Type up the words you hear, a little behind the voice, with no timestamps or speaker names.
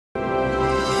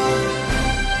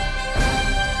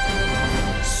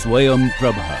Swayam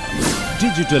Prabha.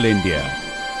 Digital India.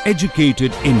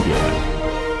 Educated India.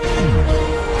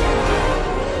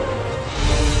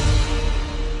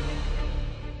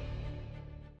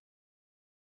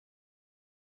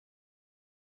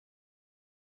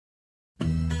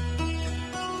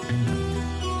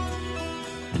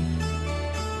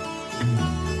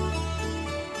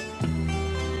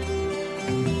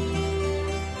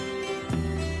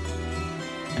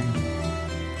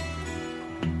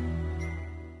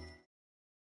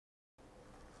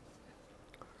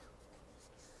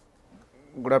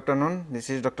 Good afternoon, this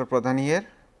is Dr. Pradhan here.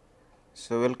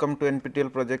 So, welcome to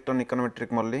NPTEL project on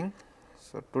econometric modeling.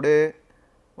 So, today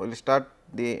we will start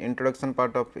the introduction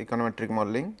part of econometric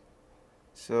modeling.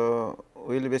 So,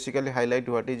 we will basically highlight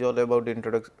what is all about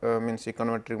means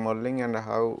econometric modeling and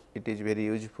how it is very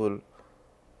useful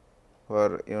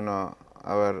for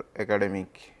our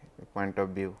academic point of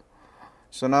view.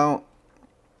 So, now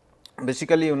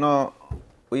basically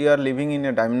we are living in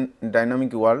a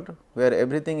dynamic world where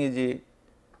everything is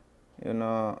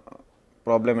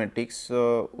problematic.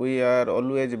 So, we are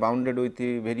always bounded with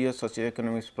the various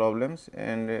socioeconomic problems,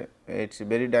 and it is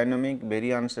very dynamic,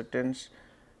 very uncertain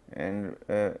and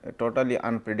totally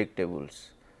unpredictable.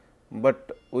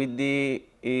 But with the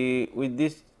with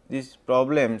these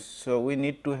problems, so we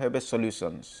need to have a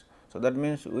solutions. So, that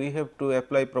means we have to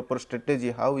apply proper strategy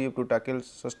how we have to tackle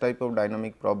such type of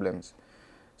dynamic problems.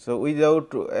 So,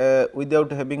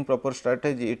 without having proper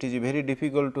strategy, it is very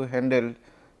difficult to handle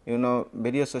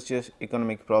various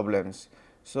socio-economic problems.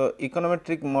 So,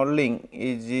 econometric modeling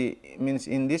is means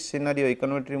in this scenario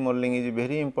econometric modeling is a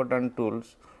very important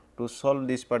tools to solve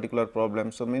this particular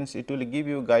problem. So, means it will give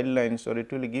you guidelines or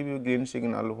it will give you green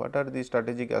signal what are the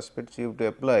strategic aspects you have to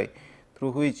apply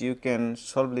through which you can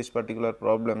solve this particular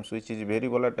problems, which is very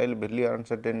volatile, very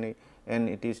uncertain and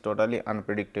it is totally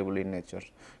unpredictable in nature.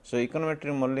 So,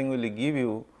 econometric modeling will give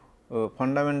you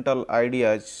fundamental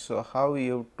ideas. So, how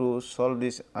you have to solve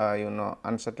this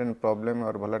uncertain problem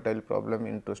or volatile problem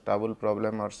into stable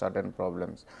problem or certain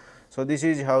problems. So, this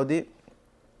is how the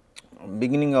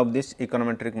beginning of this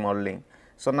econometric modeling.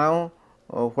 So, now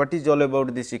what is all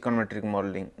about this econometric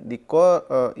modeling? The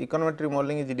core econometric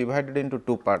modeling is divided into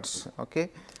two parts. Okay.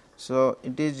 So,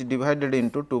 it is divided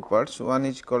into two parts, one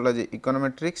is called as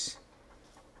econometrics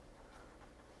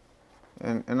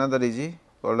and another is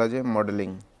called as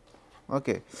modeling.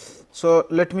 Okay. So,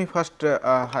 let me first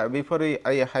before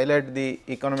I highlight the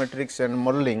econometrics and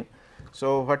modeling.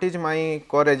 So, what is my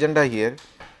core agenda here?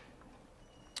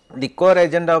 The core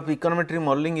agenda of econometric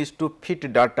modeling is to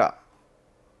fit data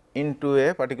into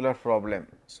a particular problem.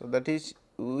 So, that is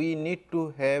we need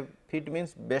to have fit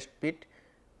means best fit,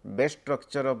 best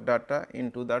structure of data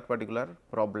into that particular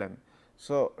problem.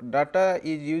 So, data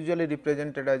is usually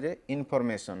represented as a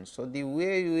information. So, the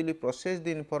way you will process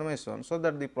the information, so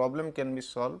that the problem can be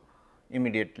solved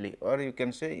immediately, or you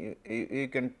can say you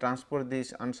can transfer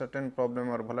this uncertain problem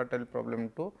or volatile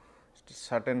problem to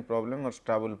certain problem or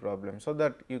stable problem. So,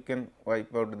 that you can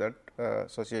wipe out that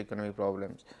socio-economic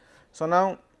problems. So,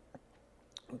 now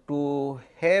to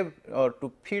have or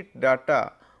to fit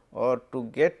data or to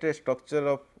get a structure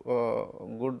of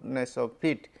goodness of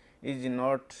fit is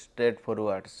not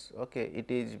straightforward. Okay. It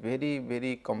is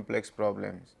very complex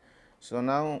problems. So,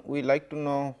 now we like to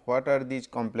know what are these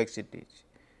complexities.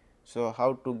 So,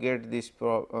 how to get this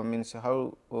means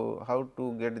how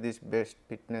to get this best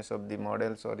fitness of the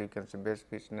models, or you can say best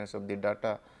fitness of the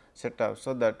data setup,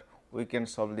 so that we can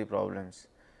solve the problems.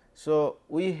 So,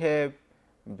 we have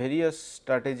various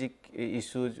strategic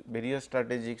issues, various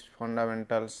strategic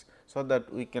fundamentals, so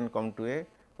that we can come to a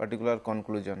particular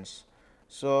conclusions.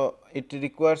 So, it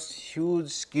requires huge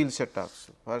skill setups.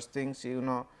 First things you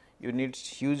need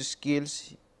huge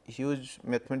skills, huge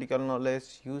mathematical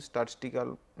knowledge, huge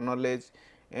statistical knowledge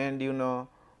and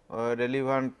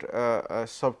relevant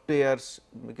softwares,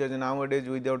 because nowadays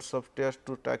without softwares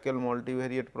to tackle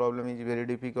multivariate problem is very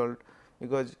difficult,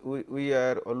 because we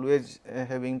are always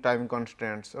having time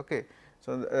constraints. Okay.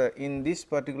 So, in this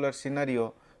particular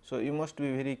scenario, so you must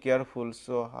be very careful.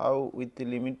 So, how with the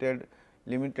limited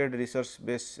resource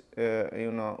base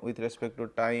with respect to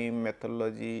time,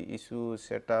 methodology, issues,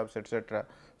 setups, etc.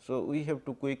 So, we have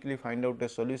to quickly find out a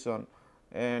solution,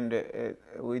 and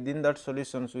within that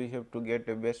solutions we have to get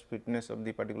a best fitness of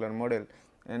the particular model,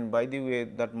 and by the way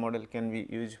that model can be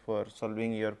used for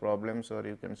solving your problems, or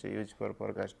you can say used for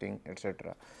forecasting,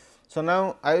 etc. So,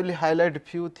 now I will highlight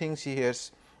few things here.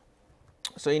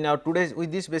 So, in our today's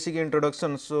with this basic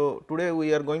introduction, so today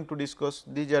we are going to discuss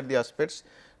these are the aspects.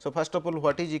 So, first of all,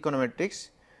 what is econometrics?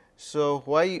 So,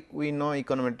 why we know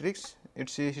econometrics? It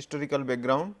is a historical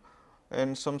background.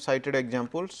 and some cited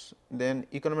examples, then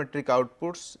econometric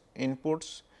outputs,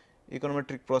 inputs,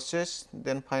 econometric process,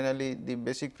 then finally, the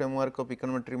basic framework of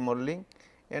econometric modeling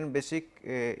and basic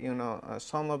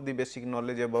some of the basic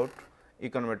knowledge about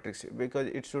econometrics, because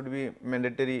it should be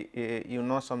mandatory you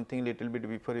know something little bit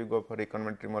before you go for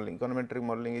econometric modeling. Econometric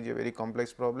modeling is a very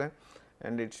complex problem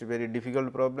and it is a very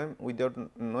difficult problem. Without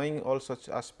knowing all such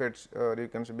aspects or you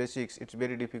can say basics, it is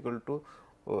very difficult to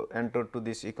enter to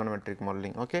this econometric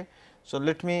modeling. Okay. So,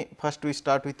 let me first we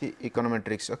start with the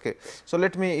econometrics. Okay. So,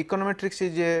 let me econometrics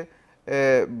is a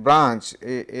branch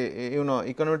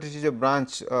econometrics is a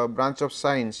branch of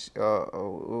science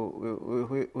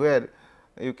where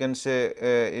you can say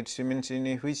it means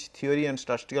in which theory and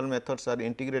statistical methods are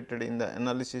integrated in the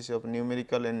analysis of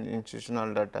numerical and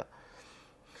institutional data.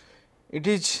 It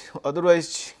is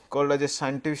otherwise called as a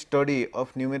scientific study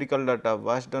of numerical data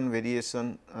based on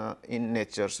variation in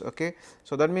natures. Okay.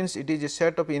 So, that means it is a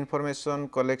set of information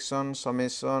collection,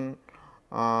 summation,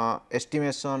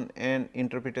 estimation and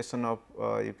interpretation of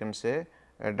you can say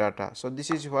data. So, this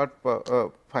is what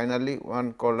finally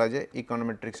one called as a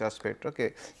econometrics aspect.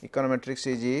 Okay. Econometrics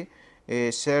is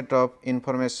a set of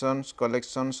informations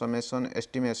collection, summation,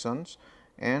 estimations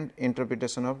and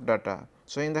interpretation of data.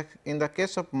 So, in the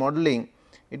case of modeling,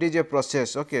 it is a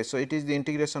process. Okay. So, it is the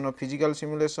integration of physical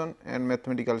simulation and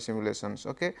mathematical simulations.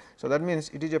 Okay. So, that means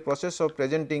it is a process of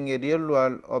presenting a real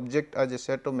world object as a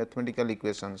set of mathematical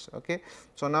equations. Okay.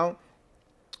 So, now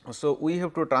so we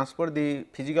have to transfer the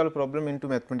physical problem into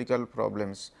mathematical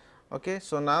problems. Okay.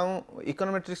 So, now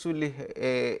econometrics will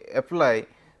apply.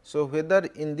 So, whether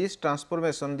in this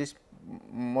transformation this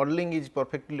modeling is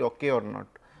perfectly okay or not.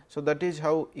 So, that is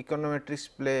how econometrics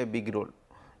play a big role.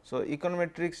 So,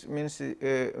 econometrics means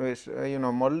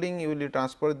modeling you will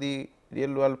transfer the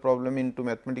real world problem into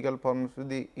mathematical form of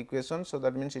the equation. So,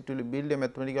 that means it will build a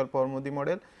mathematical form of the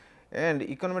model and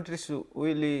econometrics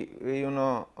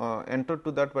will enter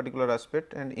to that particular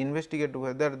aspect and investigate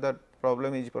whether that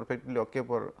problem is perfectly okay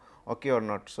or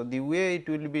not. So, the way it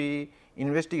will be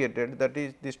investigated, that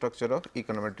is the structure of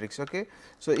econometrics. Okay.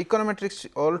 So, econometrics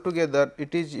altogether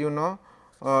it is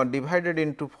divided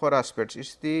into 4 aspects. It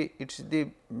is the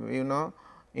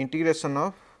integration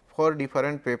of 4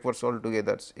 different papers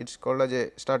altogether. It is called as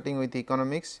a starting with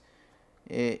economics,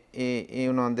 then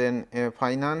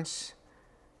finance,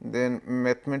 then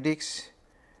mathematics,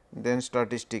 then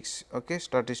statistics. Okay,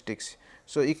 statistics.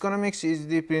 So, economics is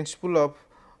the principle of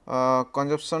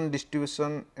consumption,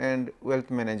 distribution and wealth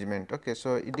management. Okay.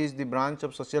 So, it is the branch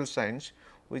of social science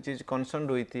which is concerned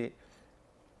with the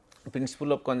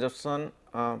principle of consumption,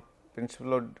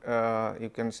 principle of you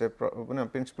can say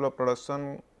principle of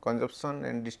production, consumption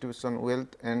and distribution,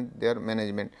 wealth and their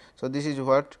management. So, this is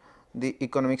what the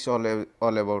economics all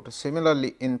about.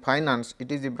 Similarly, in finance, it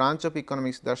is the branch of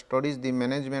economics that studies the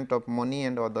management of money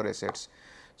and other assets.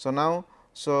 So, now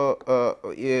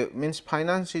means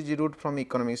finance is root from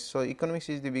economics. So, economics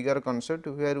is the bigger concept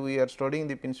where we are studying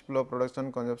the principle of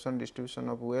production, consumption, distribution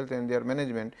of wealth and their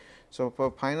management. So,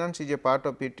 for finance is a part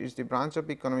of it, is the branch of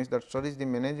economics that studies the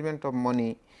management of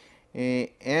money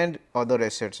and other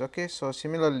assets. Okay. So,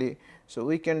 similarly, so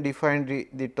we can define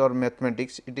the term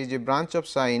mathematics. It is a branch of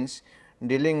science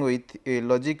dealing with a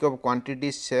logic of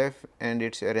quantity, shape and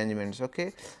its arrangements.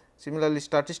 Okay. Similarly,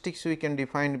 statistics we can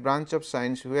define branch of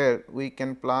science where we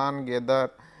can plan,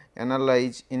 gather,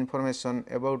 analyze information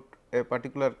about a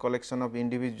particular collection of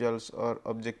individuals or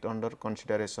object under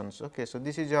considerations. Okay. So,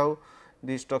 this is how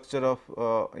the structure of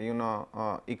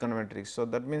econometrics. So,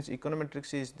 that means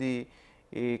econometrics is the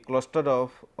a cluster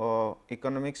of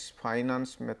economics,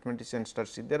 finance, mathematics and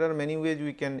statistics. There are many ways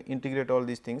we can integrate all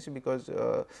these things, because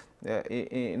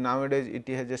nowadays it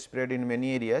has spread in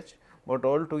many areas, but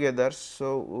all together.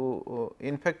 So,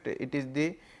 in fact, it is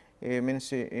the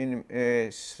means in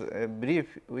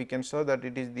brief we can show that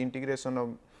it is the integration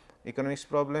of economics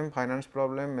problem, finance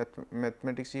problem,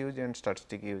 mathematics use and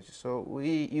statistic use. So,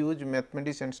 we use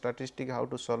mathematics and statistics how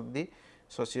to solve the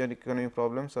socio-economic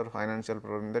problems or financial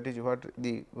problem. That is what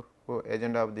the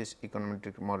agenda of this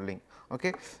econometric modeling.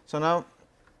 Okay. So, now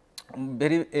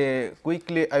very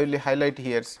quickly I will highlight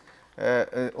here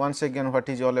once again what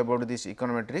is all about this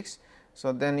econometrics.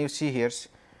 So, then you see here.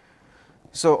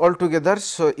 So, altogether,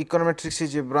 so econometrics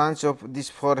is a branch of these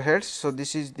 4 heads. So,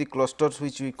 this is the clusters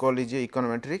which we call is a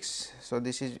econometrics. So,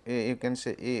 this is you can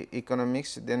say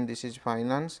economics, then this is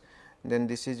finance, then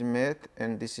this is math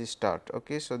and this is stat.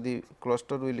 Okay. So, the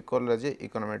cluster we will call as a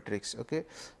econometrics. Okay.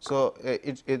 So,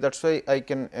 that is why I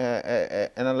can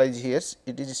analyze here.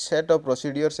 It is a set of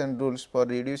procedures and rules for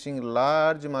reducing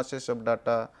large masses of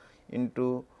data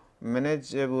into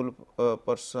manageable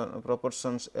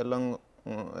proportions along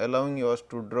allowing us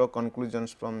to draw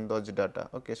conclusions from those data.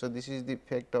 Okay. So, this is the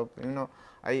fact of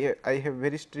I have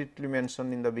very strictly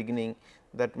mentioned in the beginning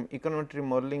that econometric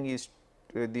modeling is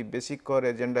the basic core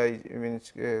agenda is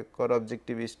means core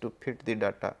objective is to fit the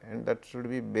data, and that should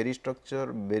be very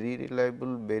structured, very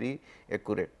reliable, very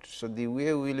accurate. So, the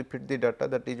way we will fit the data,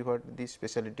 that is what the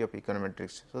specialty of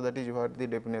econometrics. So, that is what the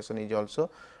definition is also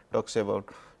talks about.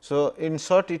 So, in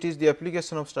short, it is the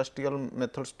application of statistical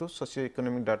methods to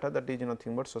socio-economic data, that is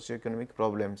nothing but socio-economic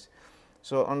problems.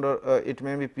 So, under it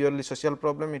may be purely social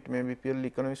problem, it may be purely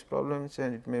economic problems,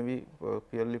 and it may be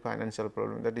purely financial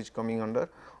problem, that is coming under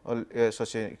all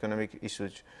socio-economic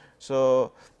issues.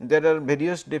 So, there are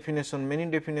various definitions, many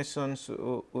definitions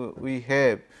we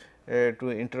have to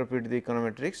interpret the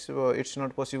econometrics. So, it is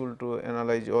not possible to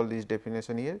analyze all these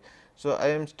definitions here. So, I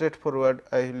am straightforward,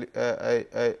 I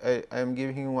am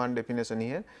giving you one definition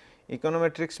here.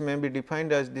 Econometrics may be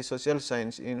defined as the social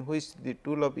science in which the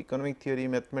tool of economic theory,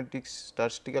 mathematics,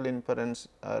 statistical inference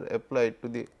are applied to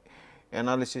the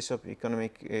analysis of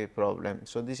economic problem.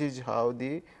 So, this is how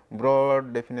the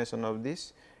broad definition of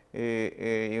this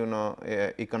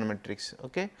econometrics.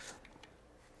 Okay.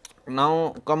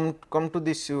 Now, come to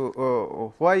this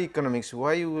why economics,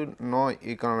 why you know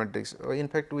econometrics. In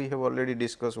fact, we have already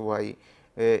discussed why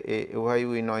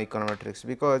we know econometrics,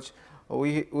 because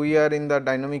we are in the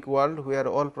dynamic world where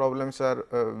all problems are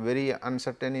very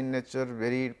uncertain in nature,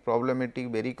 very problematic,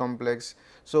 very complex.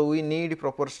 So, we need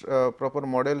proper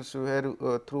models where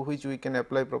through which we can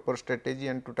apply proper strategy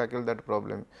and to tackle that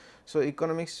problem. So,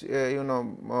 economics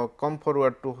come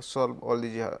forward to solve all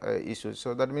these issues.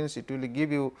 So, that means it will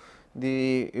give you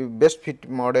the best fit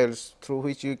models through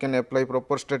which you can apply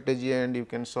proper strategy and you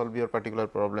can solve your particular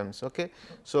problems. Okay.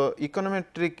 So,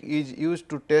 econometric is used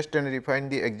to test and refine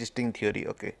the existing theory.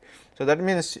 Okay. So, that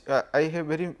means I have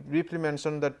very briefly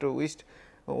mentioned that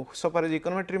so far as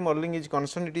econometric modeling is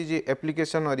concerned, it is a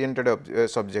application oriented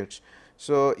subjects.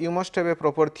 So, you must have a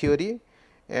proper theory,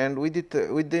 and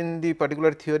within the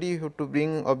particular theory you have to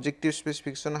bring objective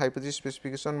specification, hypothesis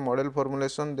specification, model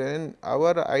formulation. Then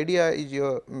our idea is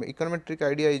econometric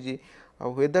idea is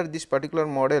whether this particular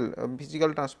model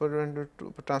physical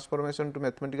transformation to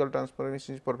mathematical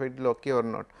transformation is perfectly okay or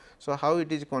not. So, how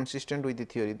it is consistent with the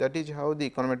theory, that is how the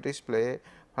econometrics play a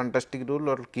fantastic role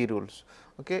or key roles.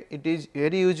 Okay. It is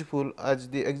very useful as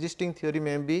the existing theory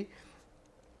may be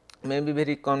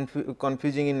very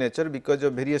confusing in nature because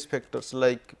of various factors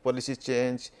like policy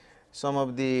change, some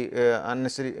of the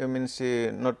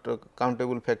unnecessary not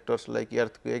countable factors like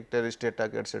earthquake, terrorist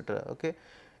attack, etc. Okay.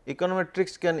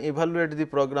 Econometrics can evaluate the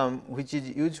program which is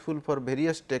useful for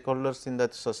various stakeholders in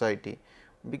that society,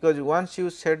 because once you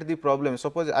set the problem,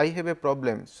 suppose I have a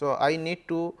problem. So, I need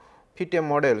to fit a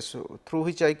model through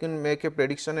which I can make a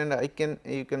prediction and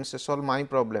you can say solve my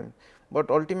problem, but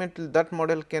ultimately that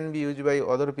model can be used by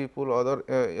other people, other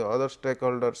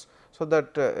stakeholders. So,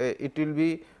 that it will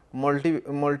be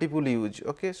multiple use.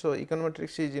 Okay. So,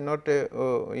 econometrics is not a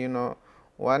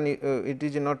one it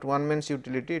is not one man's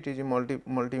utility, it is a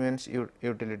multi man's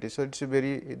utility. So, it is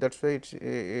very, that is why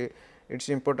its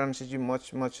importance is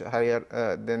much higher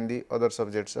than the other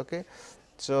subjects. Okay.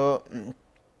 So,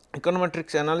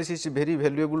 econometrics analysis is very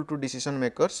valuable to decision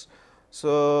makers.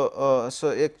 So,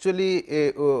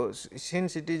 actually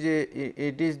since it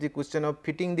is the question of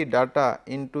fitting the data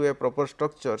into a proper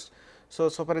structures. So,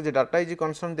 so far as the data is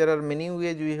concerned, there are many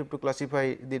ways we have to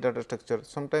classify the data structure.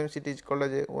 Sometimes it is called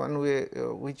as a one way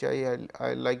which I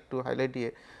like to highlight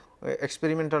here,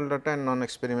 experimental data and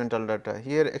non-experimental data.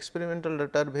 Here experimental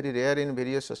data are very rare in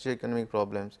various socio-economic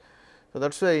problems. So,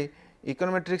 that is why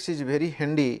econometrics is very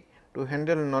handy to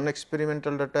handle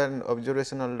non-experimental data and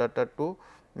observational data to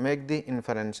make the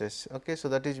inferences. Okay. So,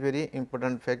 that is very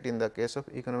important fact in the case of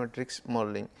econometrics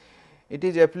modeling. It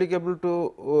is applicable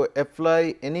to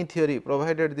apply any theory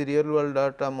provided the real world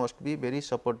data must be very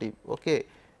supportive. Okay.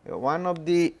 One of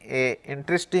the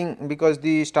interesting, because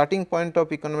the starting point of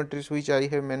econometrics which I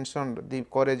have mentioned, the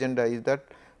core agenda is that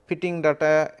fitting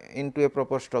data into a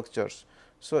proper structures.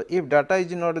 So, if data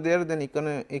is not there, then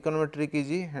econometric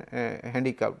is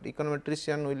handicapped.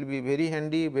 Econometrician will be very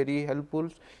handy, very helpful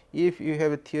if you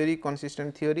have a theory,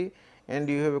 consistent theory, and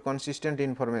you have a consistent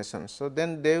information. So,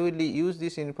 then they will use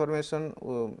this information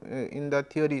in the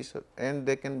theories and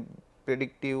they can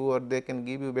predict you or they can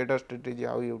give you better strategy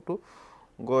how you have to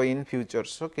go in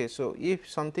futures. Okay. So, if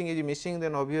something is missing,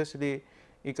 then obviously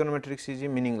econometrics is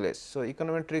meaningless. So,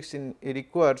 econometrics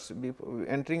requires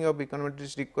entering of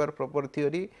econometrics require proper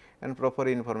theory and proper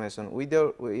information.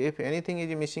 Without, if anything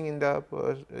is missing in the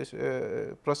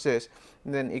process,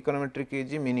 then econometric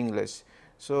is meaningless.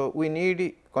 So, we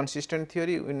need consistent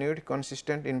theory, we need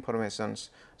consistent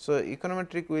informations. So,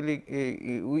 econometric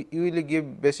will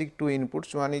give basic two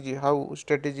inputs. One is how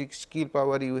strategic skill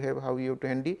power you have, how you have to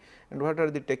handle, and what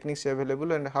are the techniques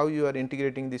available, and how you are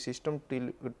integrating the system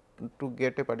to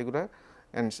get a particular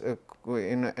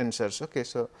answers. Okay.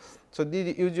 So,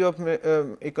 the use of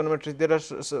econometrics, there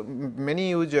are many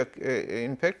use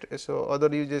in fact. So,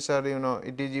 other uses are,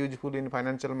 it is useful in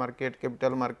financial market,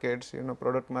 capital markets,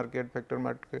 product market, factor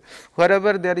market,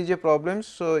 wherever there is a problem.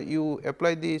 So, you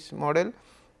apply this model,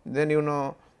 then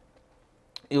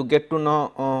you get to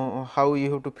know how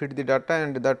you have to fit the data,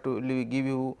 and that will give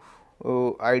you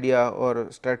idea or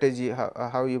strategy,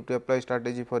 how you have to apply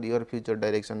strategy for your future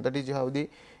direction. That is how the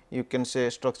you can say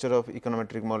structure of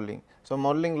econometric modeling. So,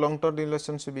 modeling long term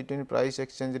relationship between price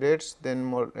exchange rates, then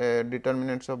more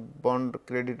determinants of bond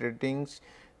credit ratings,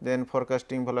 then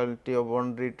forecasting volatility of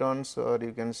bond returns, or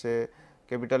you can say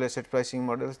capital asset pricing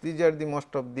models. These are the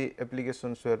most of the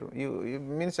applications where you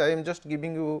means I am just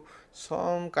giving you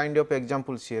some kind of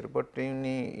examples here, but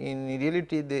in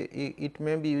reality it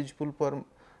may be useful for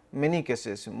many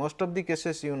cases. Most of the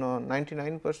cases,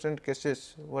 99%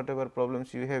 cases, whatever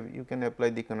problems you have, you can apply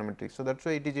the econometrics. So, that is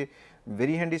why it is a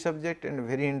very handy subject and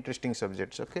very interesting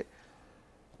subjects. Okay.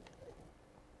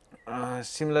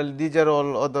 Similarly, these are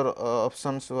all other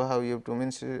options how you have to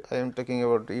means I am talking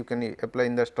about you can apply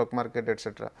in the stock market,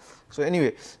 etc. So,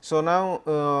 anyway, so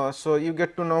now so you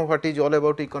get to know what is all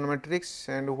about econometrics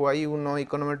and why you know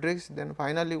econometrics. Then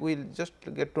finally, we will just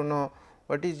get to know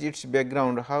what is its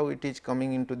background, how it is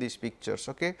coming into these pictures.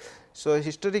 Okay. So,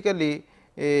 historically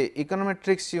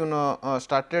econometrics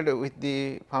started with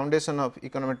the foundation of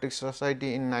Econometric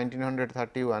Society in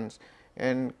 1931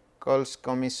 and Culls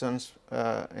Commission's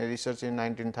research in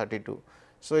 1932.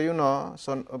 So,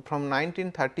 so from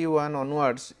 1931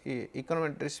 onwards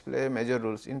econometrics play major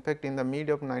roles. In fact, in the mid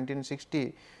of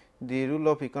 1960 the role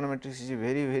of econometrics is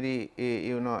very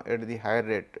at the higher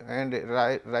rate, and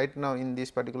right now in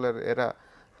this particular era,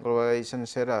 globalization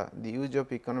era, the use of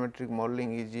econometric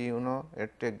modeling is at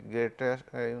a greater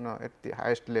at the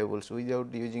highest levels.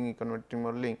 Without using econometric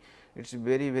modeling, it is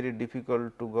very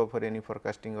difficult to go for any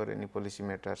forecasting or any policy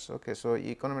matters. Okay. So,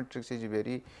 econometrics is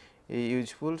very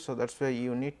useful. So, that is why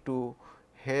you need to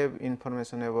have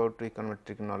information about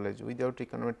econometric knowledge. Without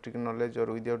econometric knowledge or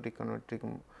without econometric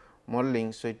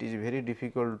modeling, so it is very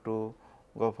difficult to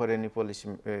go for any policy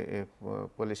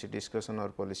policy discussion or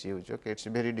policy use. Okay. It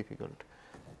is very difficult.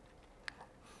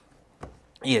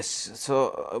 Yes.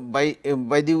 So, by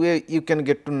the way you can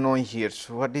get to know here.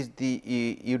 So, what is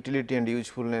the utility and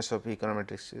usefulness of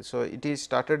econometrics. So, it is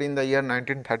started in the year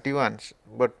 1931,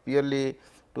 but purely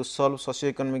to solve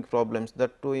socio-economic problems,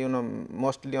 that too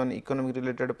mostly on economic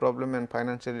related problem and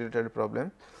financial related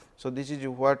problem. So, this is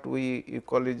what we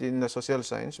call it in the social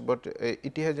science, but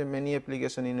it has a many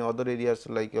application in other areas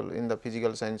like in the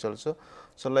physical science also.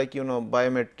 So, like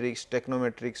biometrics,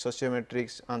 technometrics,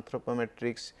 sociometrics,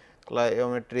 anthropometrics,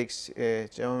 cliometrics,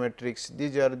 geometrics,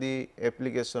 these are the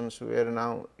applications where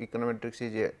now econometrics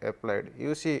is applied.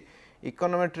 You see,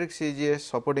 econometrics is a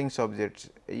supporting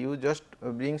subject, you just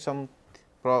bring some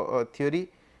theory.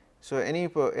 So, any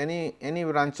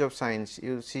branch of science,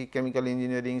 you see chemical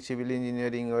engineering, civil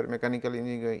engineering or mechanical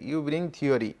engineering, you bring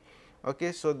theory.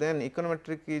 Okay. So, then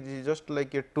econometric is just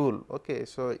like a tool. Okay.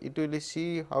 So, it will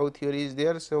see how theory is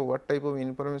there. So, what type of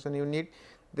information you need,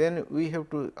 then we have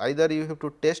to either you have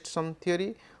to test some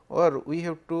theory or we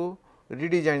have to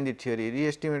redesign the theory,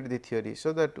 re-estimate the theory,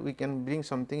 so that we can bring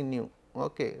something new.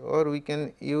 Okay. Or we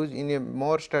can use in a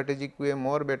more strategic way,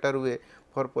 more better way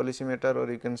for policy matter, or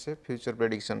you can say future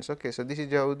predictions. Okay. So, this is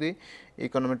how the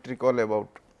econometric all about.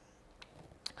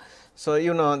 So,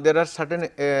 there are certain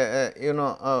I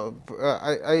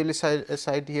will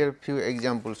cite here few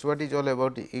examples what is all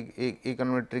about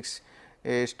econometrics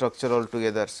structure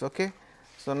altogether. Okay.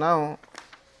 So, now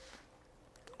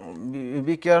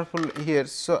be careful here.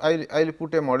 So, I will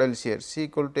put a model here C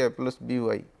equal to A plus B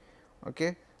y.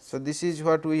 Okay. So, this is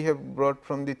what we have brought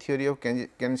from the theory of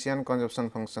Keynesian consumption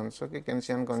functions. Okay.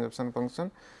 Keynesian consumption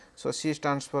function. So, C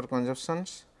stands for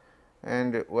consumptions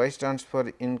and y stands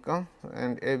for income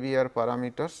and A, B are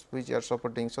parameters which are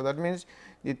supporting. So, that means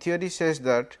the theory says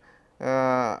that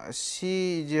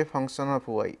C is a function of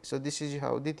y. So, this is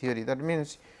how the theory, that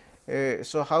means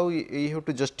so how you have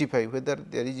to justify whether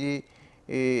there is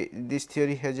this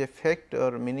theory has a fact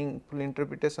or meaningful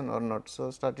interpretation or not. So,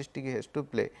 statistic has to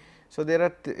play. So, there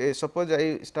are suppose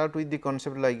I start with the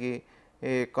concept like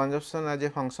a consumption as a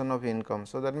function of income.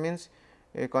 So, that means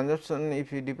a consumption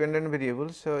if you dependent variable.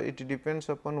 So, it depends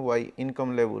upon y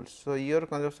income levels. So, your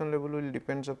consumption level will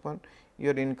depends upon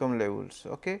your income levels.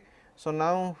 Okay. So,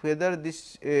 now whether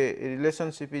this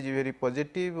relationship is very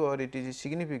positive or it is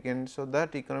significant, so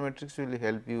that econometrics will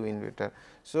help you in better.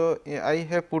 So, I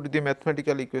have put the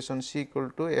mathematical equation C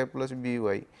equal to A plus B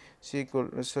y, C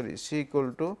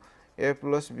equal to A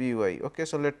plus B y. Okay.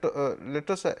 So, let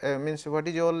us means what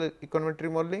is all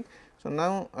econometric modeling. So,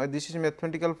 now this is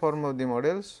mathematical form of the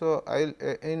model. So, I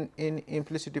will in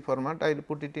implicit format I will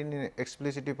put it in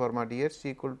explicit format here,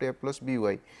 C equal to A plus B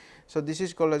y. So, this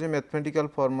is called as a mathematical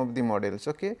form of the models.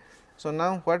 Okay. So,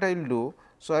 now what I will do?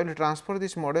 So, I will transfer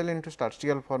this model into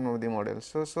statistical form of the model.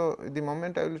 So, the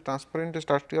moment I will transfer into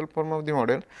statistical form of the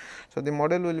model, so the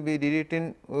model will be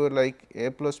rewritten like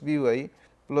A plus B y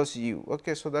plus u.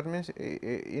 Okay. So, that means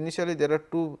initially there are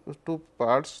two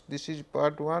parts, this is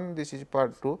part 1, this is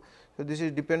part 2. So, this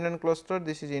is dependent cluster,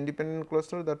 this is independent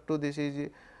cluster, that too this is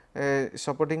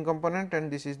supporting component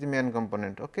and this is the main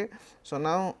component. Okay. So,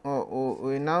 now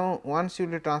now once you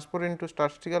will transfer into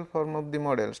statistical form of the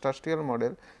model, statistical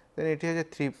model, then it has a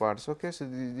 3 parts. Okay. So,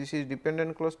 this is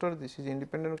dependent cluster, this is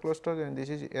independent cluster and this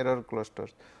is error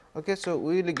clusters. Okay. So,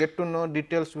 we will get to know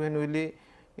details when we will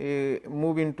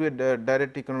move into a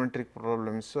direct econometric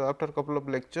problems. So, after a couple of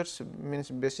lectures means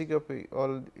basic of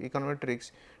all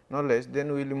econometrics knowledge,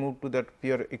 then we will move to that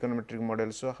pure econometric model.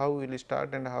 So, how we will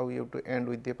start and how you have to end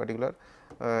with the particular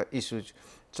issues.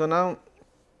 So, now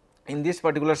in this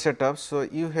particular setup, so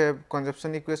you have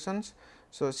consumption equations.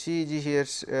 So, C is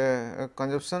here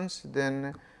consumptions,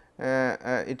 then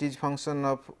it is function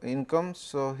of income.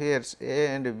 So, here A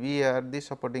and B are the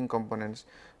supporting components.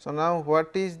 So, now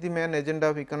what is the main agenda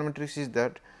of econometrics is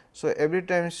that, so every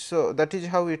time, so that is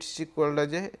how it is called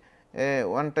as a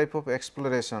one type of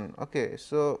exploration. Okay.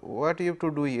 So, what you have to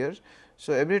do here?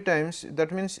 So, every times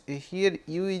that means here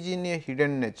u is in a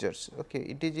hidden natures. Okay.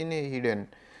 It is in a hidden.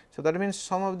 So, that means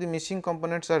some of the missing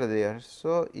components are there.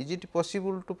 So, is it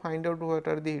possible to find out what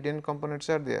are the hidden components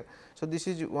are there? So, this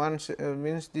is one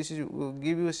means this is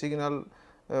give you a signal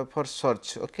for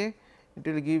search. Okay. It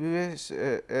will give you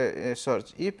a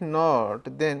search. If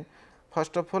not, then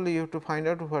first of all you have to find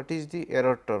out what is the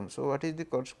error term. So, what is the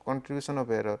contribution of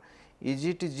error? Is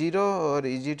it 0 or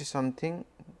is it something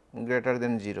greater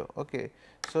than 0? Okay.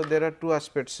 So, there are two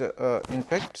aspects in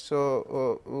fact.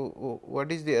 So,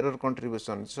 what is the error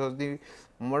contribution? So, the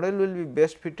model will be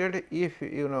best fitted if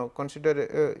you know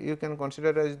consider you can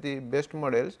consider as the best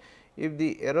models if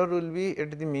the error will be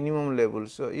at the minimum level.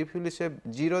 So, if you will say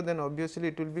 0, then obviously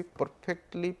it will be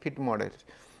perfectly fit models.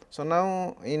 So,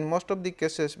 now in most of the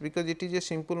cases, because it is a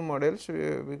simple model, so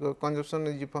because consumption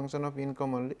is a function of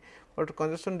income only, but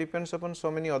consumption depends upon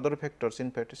so many other factors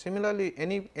in fact. Similarly,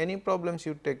 any problems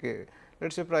you take let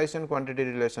us say price and quantity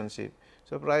relationship.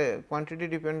 So, quantity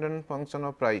dependent function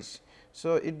of price.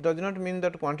 So, it does not mean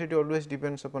that quantity always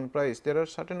depends upon price, there are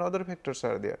certain other factors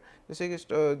are there.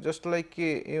 Just like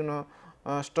you know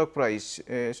stock price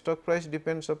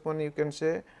depends upon you can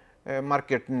say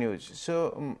market news.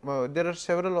 So, there are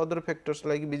several other factors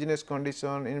like business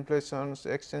condition, inflations,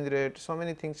 exchange rate, so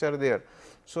many things are there.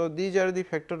 So, these are the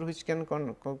factors which can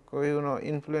you know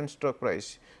influence stock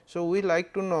price. So, we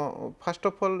like to know first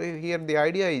of all here the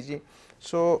idea is,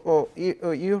 so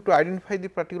you have to identify the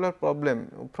particular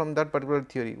problem from that particular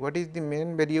theory. What is the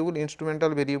main variable,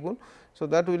 instrumental variable? So,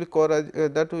 that will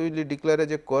that we will declare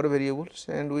as a core variables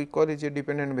and we call it a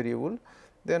dependent variable.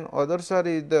 Then others are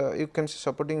the you can say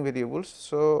supporting variables.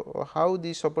 So, how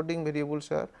these supporting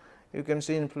variables are you can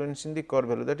say influencing the core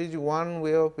value, that is one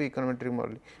way of econometric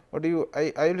modeling. But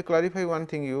I will clarify one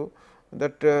thing you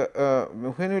that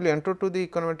when you will enter to the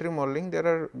econometric modeling, there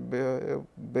are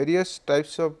various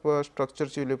types of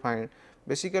structures you will find.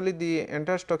 Basically, the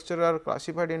entire structure are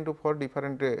classified into 4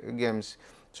 different games.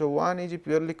 So, one is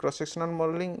purely cross sectional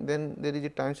modeling, then there is a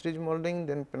time series modeling,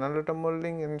 then penal data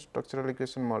modeling and structural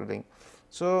equation modeling.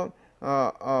 So,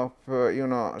 you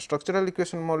know structural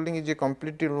equation modeling is a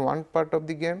completely one part of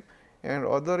the game, and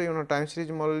other you know time series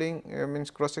modeling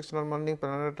means cross sectional modeling,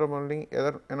 penal data modeling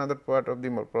another part of the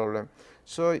problem.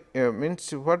 So, means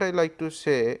what I like to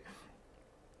say,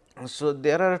 so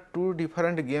there are two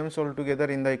different games altogether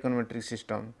in the econometric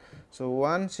system. So,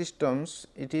 one systems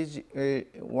it is a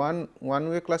one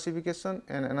way classification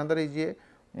and another is a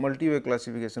multi way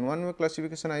classification. One way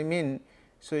classification I mean,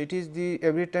 so it is the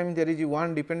every time there is a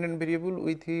one dependent variable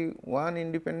with one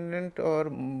independent or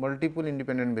multiple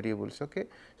independent variables. Okay.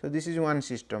 So, this is one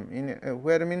system in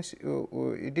where means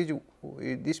it is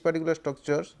this particular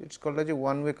structure it is called as a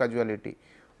one way causality.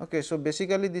 Okay. So,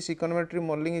 basically this econometric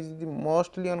modeling is the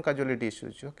mostly on causality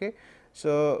issues. Okay.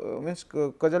 So, means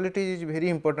causality is very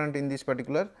important in this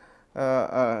particular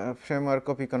framework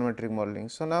of econometric modeling.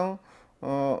 So, now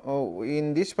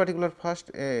in this particular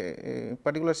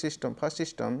particular system, first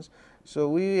systems. So,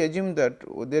 we assume that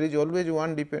there is always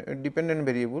one dependent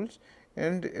variables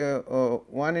and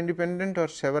one independent or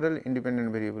several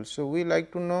independent variables. So, we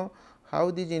like to know how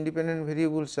these independent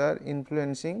variables are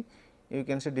influencing, you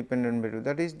can say, dependent variable,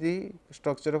 that is the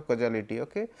structure of causality.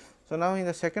 Okay. So, now in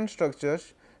the second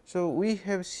structures, so we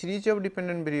have series of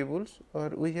dependent variables or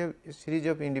we have a series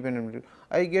of independent variables.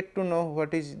 I get to know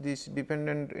what is this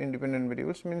dependent independent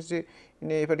variables, means in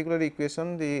a particular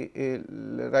equation the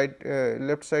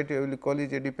left side you will call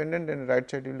is a dependent and right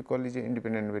side you will call is a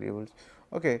independent variables.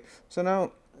 Okay. So,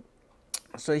 now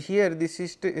so here this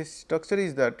structure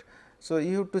is that, so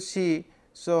you have to see,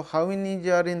 so how many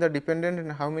are in the dependent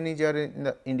and how many are in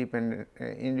the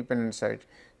independent side.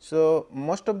 So,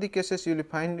 most of the cases you will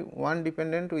find one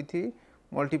dependent with the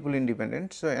multiple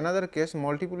independent. So, another case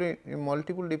multiple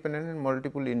dependent and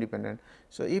multiple independent.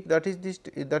 So, if that is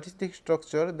the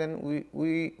structure, then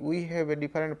we have a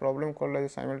different problem called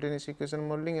as simultaneous equation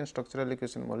modeling and structural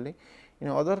equation modeling. In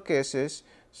other cases,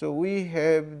 so we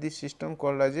have this system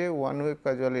called as a one way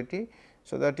causality.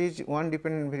 So, that is one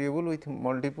dependent variable with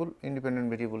multiple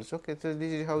independent variables. Okay. So,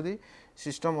 this is how the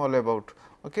system all about.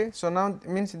 Okay. So, now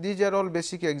means these are all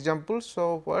basic examples.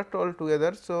 So, what all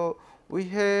together? So, we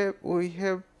have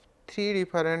three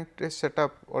different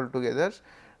setup altogether,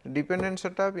 dependent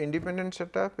setup, independent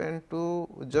setup, and to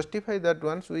justify that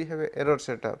ones we have a error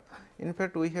setup. In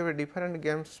fact, we have a different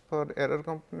games for error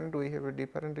component, we have a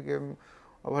different game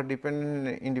our dependent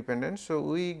and independent. So,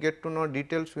 we get to know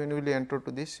details when we will enter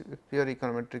to this pure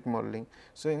econometric modeling.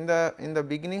 So, in the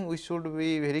beginning we should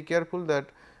be very careful that,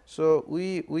 so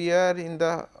we are in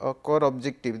the core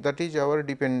objective, that is our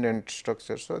dependent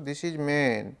structure. So, this is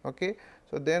main. Okay.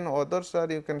 So, then others are,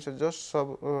 you can say, just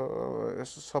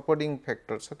supporting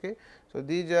factors. Okay. So,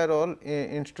 these are all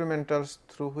instrumentals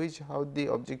through which how the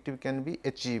objective can be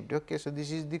achieved. Okay. So,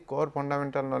 this is the core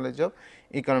fundamental knowledge of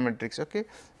econometrics. Okay.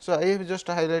 So, I have just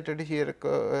highlighted here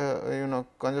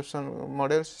consumption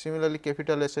models, similarly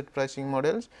capital asset pricing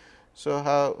models. So,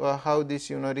 how this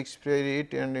risk free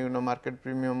rate and market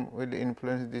premium will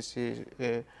influence this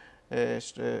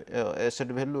asset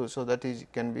value. So, that is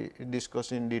can be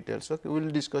discussed in details. Okay. We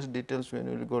will discuss details when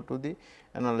we will go to the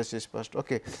analysis first.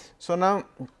 Okay. So, now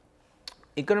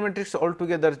econometrics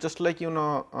altogether, just like in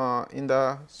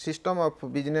the system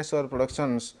of business or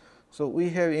productions. So, we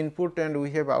have input and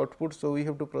we have output. So, we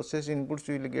have to process inputs,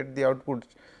 we will get the outputs.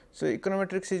 So,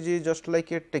 econometrics is just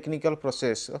like a technical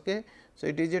process. Okay. So,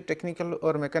 it is a technical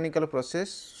or mechanical process.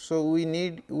 So, we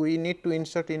need to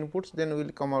insert inputs, then we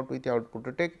will come out with the output.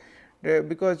 To take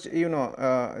because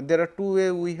there are two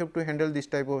ways we have to handle this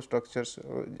type of structures.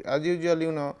 As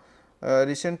usual,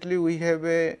 recently we have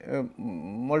a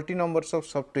multi numbers of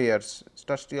softwares,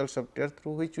 statistical software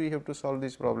through which we have to solve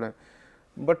this problem.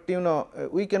 But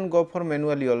we can go for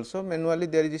manually also. Manually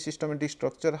there is a systematic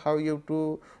structure how you have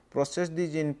to process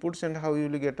these inputs and how you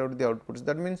will get out the outputs.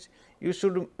 That means you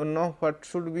should know what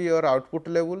should be your output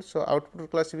level. So, output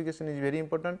classification is very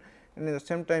important, and at the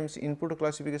same time input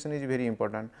classification is very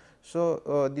important.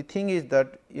 So, the thing is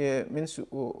that means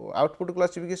output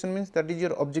classification means that is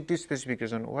your objective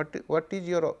specification, what is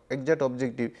your exact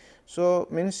objective. So,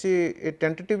 means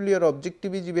tentatively your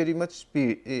objective is very much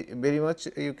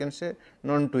you can say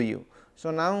known to you.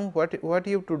 So, now what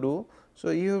you have to do? So,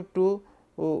 you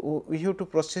have to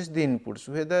process the inputs,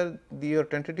 whether your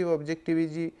tentative objective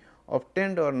is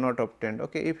obtained or not obtained.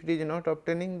 Okay. If it is not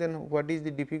obtaining, then what is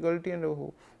the difficulty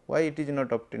and why it is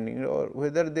not obtaining, or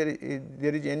whether there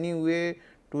is any way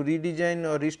to redesign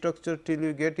or restructure till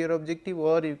you get your objective,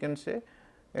 or you can say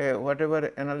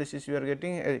whatever analysis you are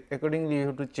getting, accordingly you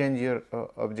have to change your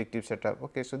objective setup.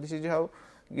 Okay. So, this is how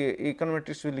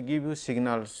econometrics will give you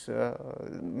signals,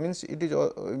 means it is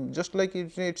just like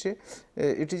it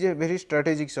is a very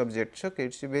strategic subject. Okay.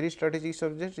 It is a very strategic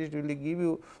subject, it will give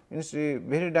you means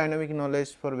very dynamic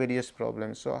knowledge for various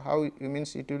problems. So, how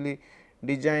means it will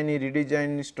design,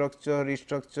 redesign, structure,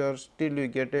 restructure, till you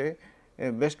get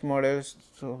a best models,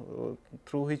 so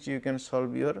through which you can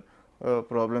solve your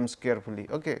problems carefully.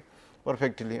 Okay.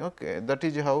 Perfectly. Okay. That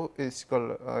is how it is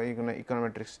called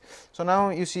econometrics. So, now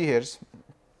you see here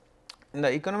in the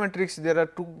econometrics there are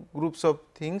two groups of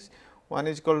things. One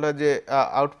is called as a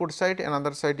output side,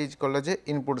 another side is called as a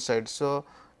input side. So,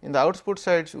 in the output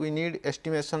sides we need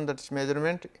estimation, that is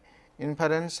measurement,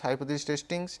 inference, hypothesis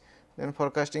testings, then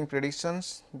forecasting,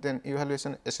 predictions, then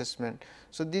evaluation, assessment.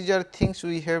 So, these are things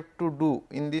we have to do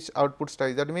in this output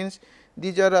side. That means,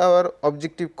 these are our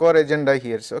objective core agenda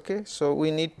here. Okay. So,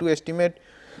 we need to estimate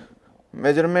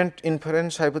measurement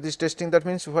inference hypothesis testing, that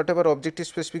means whatever objective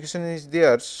specification is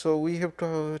there. So, we have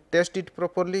to test it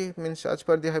properly, means as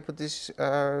per the hypothesis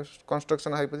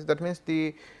construction hypothesis. That means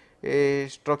the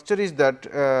structure is that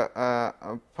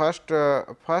first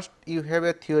you have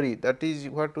a theory, that is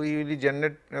what we will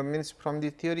generate, means from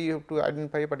the theory you have to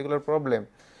identify a particular problem.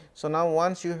 So, now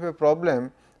once you have a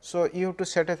problem, so you have to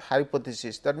set a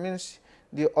hypothesis, that means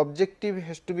the objective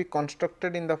has to be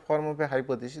constructed in the form of a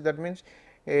hypothesis. That means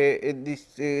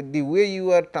the way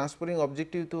you are transferring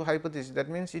objective to hypothesis, that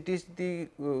means it is the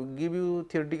give you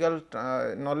theoretical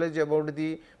knowledge about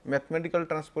the mathematical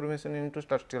transformation into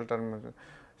statistical transformation.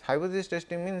 Hypothesis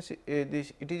testing means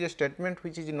this, it is a statement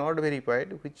which is not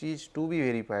verified, which is to be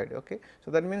verified. Okay. So,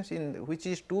 that means in which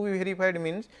is to be verified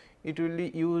means it will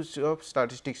be use of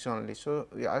statistics only. So,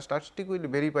 a statistic will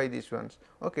verify these ones.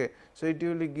 Okay. So, it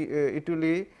will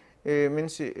be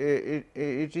means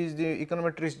it is the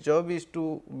econometrics job is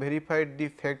to verify the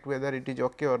fact whether it is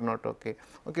okay or not okay.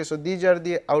 Okay. So, these are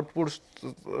the outputs,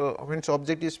 means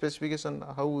objective specification,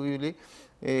 how we will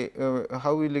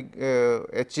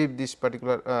achieve this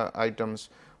particular items,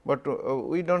 but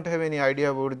we do not have any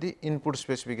idea about the input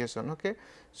specification. Okay.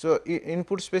 So,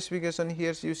 input specification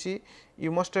here you see,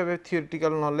 you must have a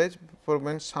theoretical knowledge for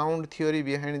means sound theory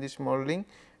behind this modeling.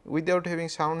 Without having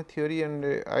sound theory and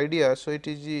idea, so it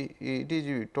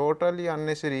is totally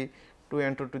unnecessary to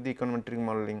enter to the econometric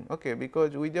modeling. Okay,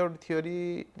 because without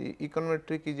theory the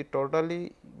econometric is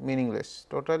totally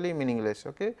meaningless,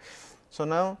 Okay. So,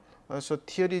 now so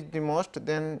theory is the most,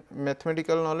 then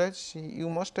mathematical knowledge, you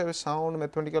must have a sound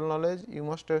mathematical knowledge, you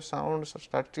must have sound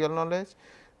statistical knowledge,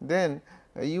 then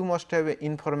you must have a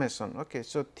information. Okay.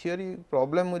 So, theory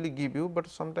problem will give you, but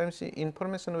sometimes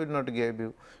information will not give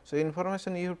you. So,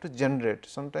 information you have to generate,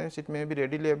 sometimes it may be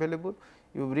readily available,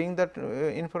 you bring that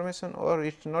information, or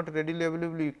it is not readily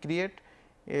available, you create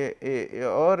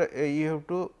or you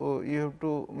have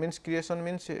to means creation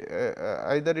means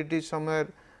either it is somewhere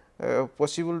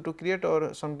possible to create,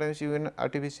 or sometimes even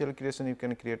artificial creation you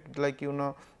can create, like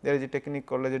there is a technique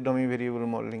called as a dummy variable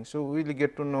modeling. So, we will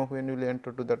get to know when we will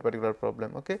enter to that particular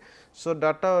problem. Okay. So,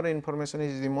 data or information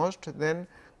is the most, then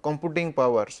computing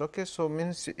powers. Okay. So,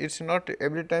 means it is not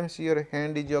every time your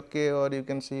hand is okay, or you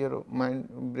can see your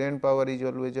brain power is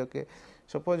always okay.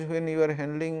 Suppose when you are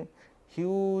handling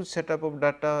huge setup of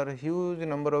data or huge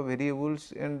number of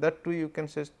variables, and that too you can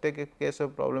say take a case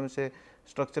of problem, say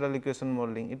structural equation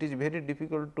modeling, it is very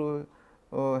difficult to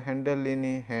handle in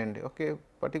a hand. Okay.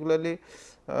 Particularly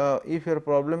if your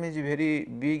problem is very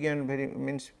big and very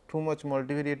means too much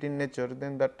multivariate in nature,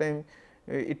 then that time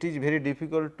it is very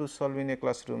difficult to solve in a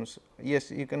classrooms.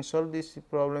 Yes, you can solve this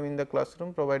problem in the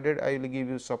classroom, provided I will give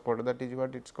you support, that is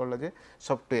what it is called as a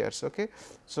softwares. Okay.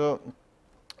 So,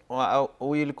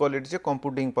 we will call it as a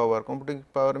computing power. Computing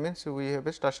power means we have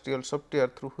a statistical software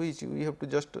through which we have to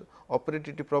just operate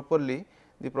it properly.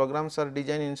 The programs are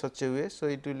designed in such a way. So,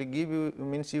 it will give you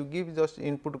means you give just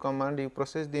input command, you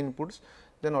process the inputs,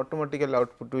 then automatically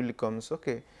output will comes.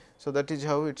 Okay. So, that is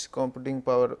how its computing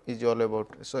power is all about.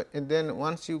 So, and then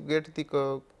once you get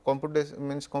the computation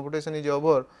means computation is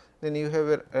over, then you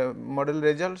have a model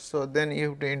result. So, then you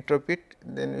have to interpret,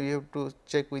 then you have to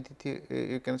check with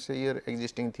you can say your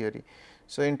existing theory.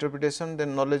 So, interpretation,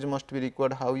 then knowledge must be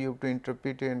required, how you have to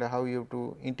interpret and how you have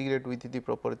to integrate with the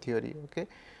proper theory. Okay.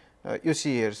 You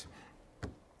see here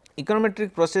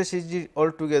econometric process is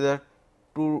altogether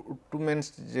two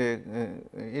men's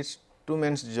it's two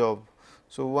men's job.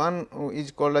 So, one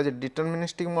is called as a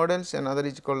deterministic models, another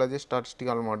is called as a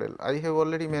statistical model. I have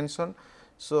already mentioned.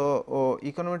 So,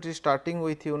 econometry starting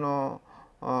with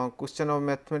question of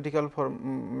mathematical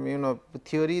form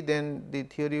theory, then the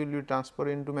theory will be transferred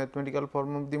into mathematical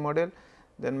form of the model,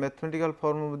 then mathematical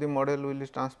form of the model will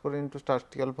transfer into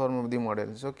statistical form of the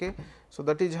models. Okay. So,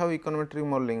 that is how econometric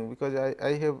modeling, because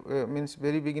I have means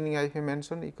very beginning I have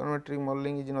mentioned econometric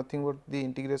modeling is nothing but the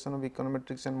integration of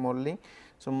econometrics and modeling.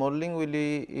 So, modeling will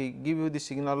give you the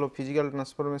signal of physical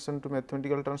transformation to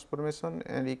mathematical transformation,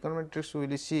 and econometrics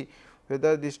will see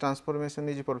whether this transformation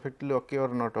is perfectly okay or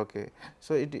not okay.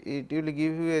 So, it will give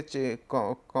you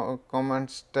a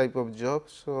commands type of job.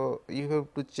 So, you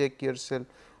have to check yourself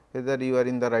whether you are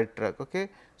in the right track. Okay.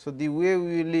 So, the way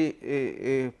we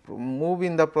will move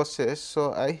in the process.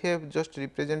 So, I have just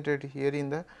represented here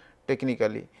in the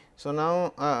technically. So,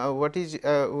 now what is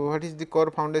the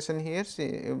core foundation here?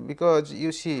 See, because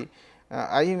you see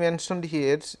I mentioned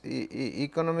here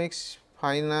economics,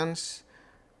 finance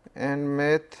and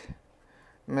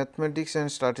mathematics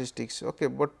and statistics. Okay.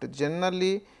 But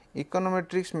generally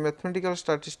econometrics, mathematical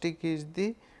statistics is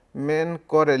the main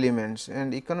core elements,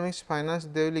 and economics finance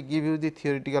they will give you the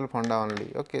theoretical funda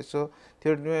only. Okay. So,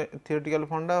 theoretical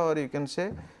funda, or you can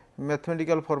say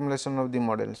mathematical formulation of the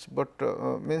models, but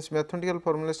means mathematical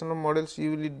formulation of models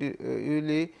you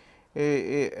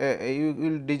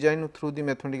will design through the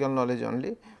mathematical knowledge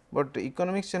only, but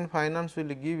economics and finance will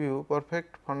give you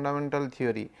perfect fundamental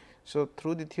theory. So,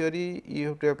 through the theory you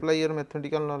have to apply your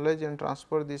mathematical knowledge and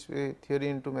transfer this theory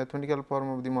into mathematical form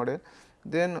of the model.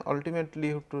 Then ultimately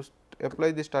you have to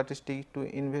apply the statistics to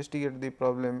investigate the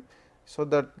problem, so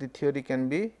that the theory can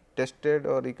be tested,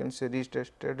 or you can say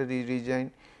retested,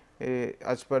 redesigned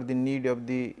as per the need of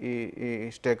the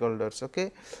stakeholders.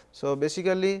 Okay. So,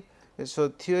 basically, so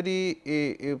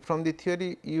theory from the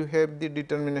theory you have the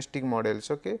deterministic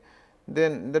models. Okay.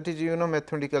 Then that is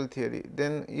mathematical theory,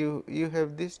 then you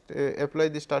have this apply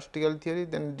the statistical theory,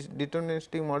 then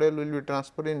deterministic model will be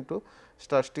transferred into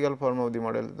statistical form of the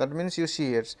model. That means, you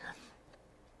see here,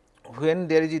 when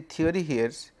there is a theory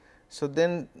here, so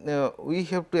then we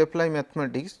have to apply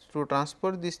mathematics to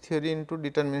transfer this theory into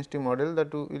deterministic model,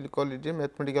 that we will call it a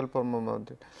mathematical form of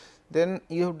model. Then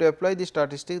you have to apply the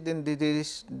statistics, then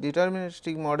this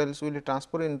deterministic models will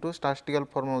transfer into statistical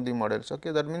form of the models.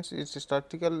 Okay. That means, its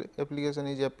statistical application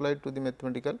is applied to the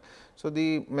mathematical. So,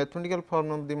 the mathematical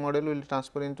form of the model will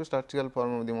transfer into statistical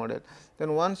form of the model.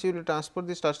 Then once you will transfer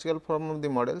the statistical form of the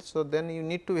model, so then you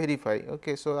need to verify.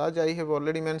 Okay. So, as I have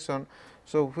already mentioned,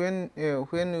 so when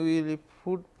we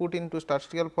will put into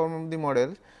statistical form of the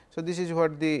model, so this is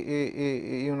what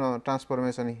the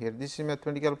transformation here, this is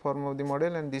mathematical form of the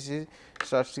model and this is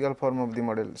statistical form of the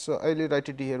model. So, I will write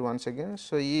it here once again.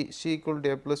 So, C equal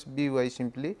to A plus B y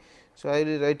simply. So, I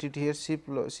will write it here C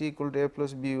equal to A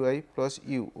plus B y plus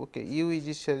U. Okay. U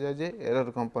is said as a error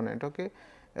component. Okay.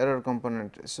 Error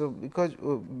component. So, because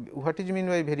what is mean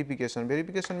by verification?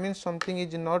 Verification means something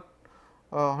is not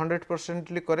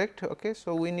 100% correct. Okay.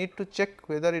 So, we need to check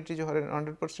whether it is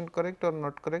 100% correct or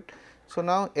not correct. So,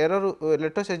 now error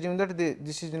let us assume that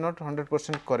this is not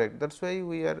 100% correct, that is why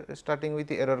we are starting with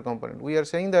the error component. We are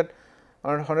saying that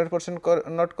 100%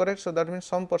 not correct. So, that means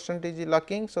some percentage is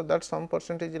lacking. So, that some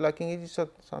percentage lacking is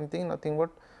something nothing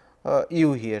but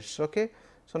u here. Okay.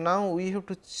 So, now we have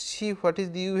to see what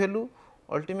is the u value.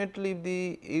 Ultimately, if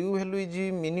the u value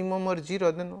is minimum or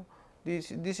 0, then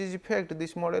this is fact,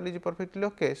 this model is perfectly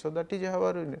okay. So, that is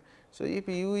our. So, if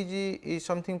u is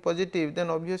something positive, then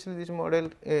obviously, this model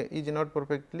is not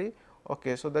perfectly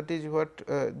okay. So, that is what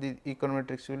the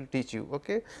econometrics will teach you.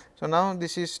 Okay. So, now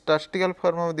this is statistical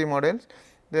form of the models,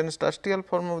 then statistical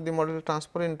form of the model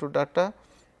transfer into data,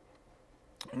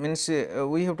 means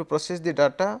we have to process the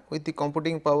data with the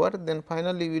computing power, then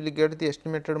finally, we will get the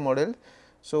estimated model.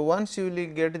 So, once you will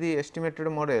get the estimated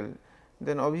model,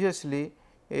 then obviously,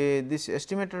 this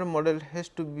estimated model has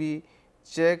to be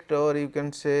checked, or you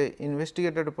can say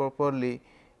investigated properly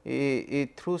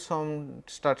through some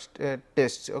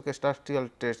tests, okay, statistical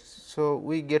tests. So,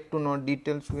 we get to know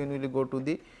details when we will go to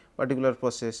the particular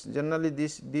process. Generally,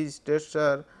 these tests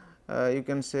are you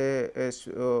can say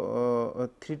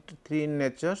three in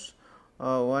natures.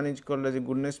 One is called as a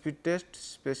goodness fit test,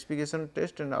 specification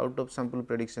test and out of sample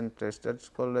prediction test, that is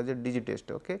called as a DG test.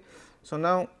 Okay. So,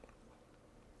 now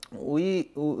we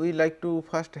like to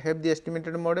first have the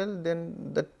estimated model, then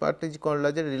that part is called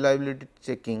as a reliability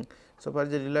checking. So, for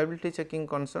the reliability checking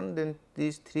concern, then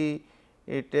these three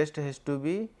test has to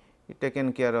be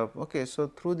taken care of. Okay. So,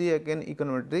 through the again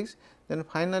econometrics, then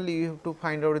finally, you have to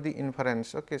find out the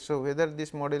inference. Okay. So, whether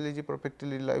this model is a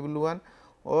perfectly reliable one,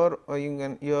 or you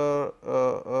can your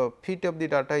fit of the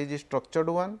data is a structured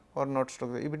one or not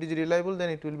structured. If it is reliable, then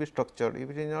it will be structured. If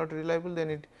it is not reliable, then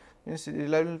it means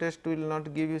reliable test will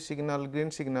not give you signal, green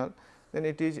signal, then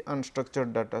it is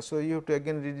unstructured data. So, you have to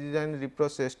again redesign,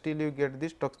 reprocess till you get the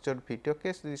structured fit.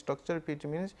 Okay. So, the structured fit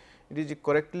means it is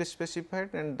correctly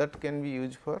specified and that can be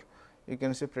used for, you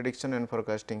can say, prediction and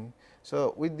forecasting.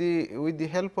 So, with the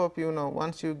help of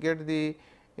once you get the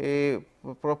a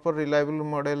proper reliable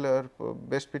model or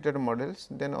best fitted models,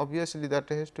 then obviously, that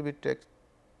has to be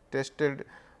tested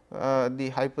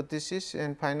the hypothesis,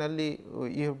 and finally,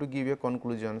 you have to give a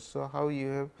conclusion. So, how you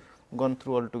have gone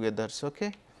through altogether. So,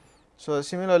 okay. So,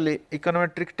 similarly,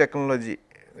 econometric technology.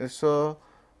 So,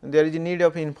 there is a need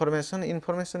of information.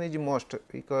 Information is most,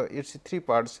 because it is three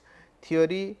parts: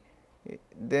 theory,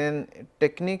 then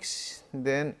techniques,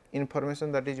 then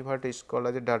information, that is what is called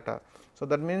as a data. So,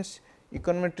 that means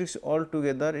econometrics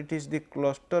altogether, it is the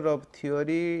cluster of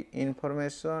theory,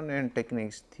 information and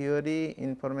techniques, theory,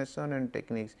 information and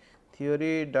techniques,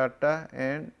 theory, data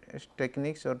and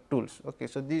techniques or tools. Okay.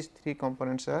 So, these three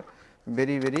components are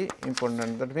very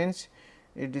important. That means,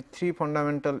 it is three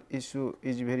fundamental issue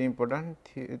is very important: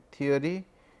 theory,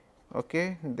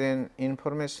 okay, then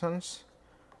informations,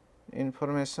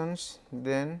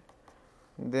 then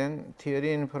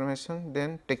theory, information,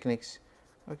 then techniques,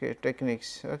 okay,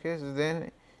 okay. So,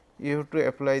 then you have to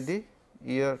apply the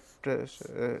your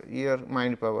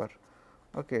mind power,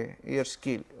 okay, your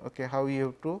skill, okay, how you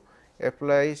have to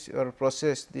apply or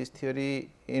process this theory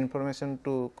information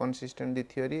to consistent the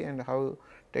theory, and how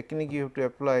technique you have to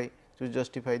apply to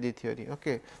justify the theory,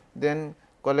 okay. Then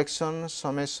collection,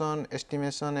 summation,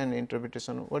 estimation and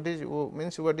interpretation. What is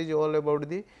means what is all about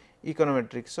the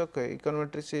econometrics, okay.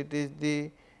 Econometrics, it is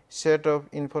the set of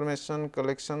information,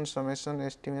 collection, summation,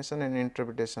 estimation and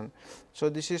interpretation. So,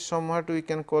 this is somewhat we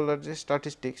can call as a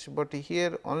statistics, but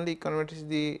here only econometrics,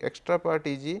 the extra part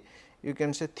is the, you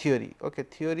can say, theory, okay.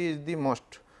 Theory is the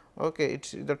most, okay,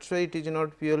 it's that is why it is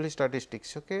not purely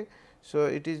statistics, okay. So,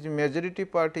 it is the majority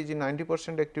part is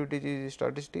 90% activities is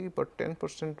statistics, but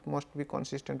 10% must be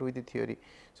consistent with the theory.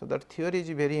 So, that theory is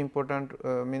very important,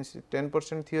 means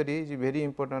 10% theory is very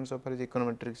important so far as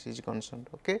econometrics is concerned,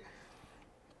 okay.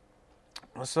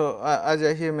 So, as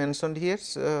I have mentioned here,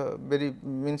 very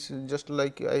means just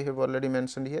like I have already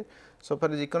mentioned here. So,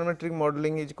 far as econometric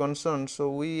modeling is concerned,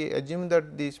 so we assume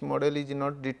that this model is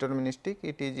not deterministic,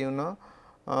 it is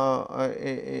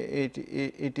it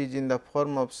is in the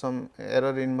form of some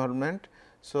error involvement.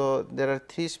 So, there are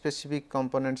three specific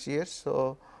components here.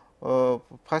 So,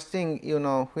 first thing,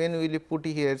 when we will put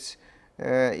here,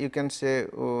 you can say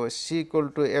C equal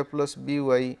to A plus B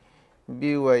y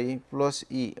plus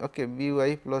E, okay, B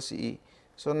y plus E.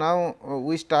 So, now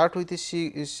we start with the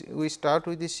C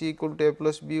equal to A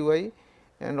plus B y,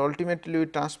 and ultimately we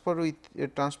transfer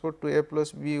to A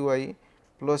plus B y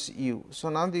plus u. So,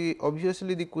 now the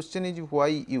obviously the question is why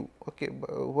u, okay,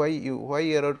 why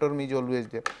error term is always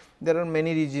there. There are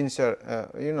many reasons,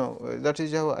 that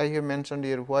is how I have mentioned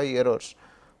here why errors.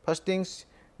 First things,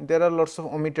 there are lots of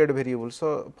omitted variables.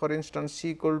 So, for instance,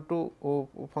 C equal to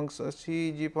function, C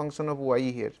is a function of y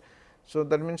here. So,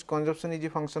 that means consumption is a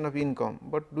function of income,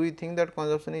 but do you think that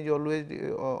consumption is always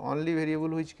only variable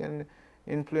which can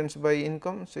influence by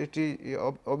income? So, it is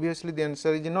obviously the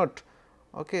answer is not,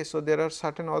 okay. So, there are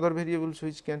certain other variables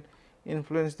which can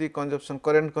influence the consumption,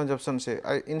 current consumption, say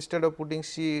instead of putting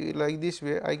C like this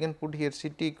way, I can put here C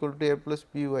t equal to A plus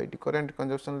B y. The current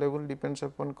consumption level depends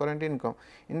upon current income.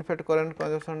 In fact, current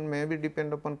consumption may be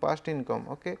depend upon past income,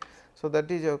 okay. So, that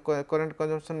is current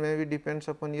consumption may be depends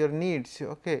upon your needs,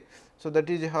 okay. So, that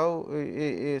is how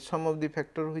some of the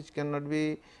factor which cannot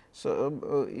be,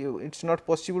 so it is not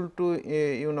possible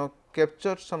to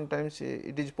capture. Sometimes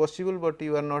it is possible, but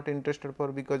you are not interested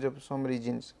for because of some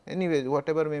reasons, anyway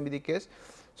whatever may be the case.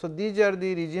 So, these are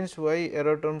the reasons why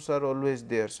error terms are always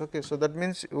there, okay. So, that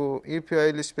means if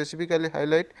I will specifically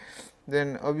highlight,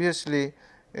 then obviously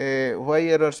why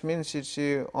errors means it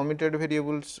is omitted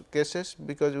variables cases,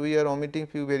 because we are omitting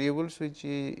few variables which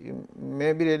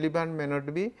may be relevant, may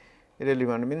not be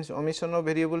relevant. Means omission of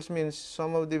variables means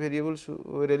some of the variables,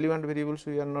 relevant variables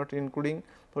we are not including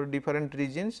for different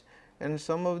reasons, and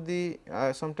some of the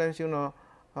sometimes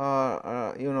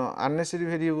unnecessary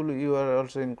variable you are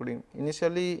also including.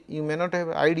 Initially you may not have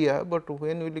idea, but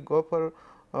when you will go for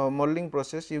modeling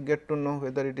process you get to know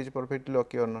whether it is perfectly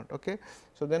okay or not, okay.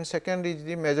 So, then second is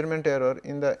the measurement error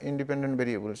in the independent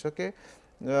variables, okay.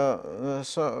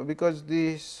 So, because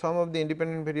the some of the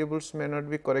independent variables may not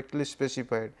be correctly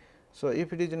specified. So,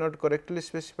 if it is not correctly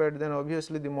specified, then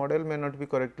obviously the model may not be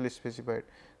correctly specified.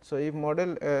 So, if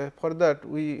model for that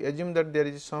we assume that there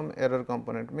is some error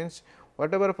component, means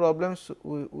whatever problems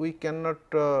we cannot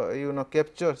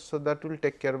capture. So, that will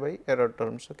take care by error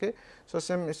terms, okay. So,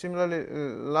 similarly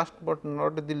last but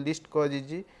not the least cause is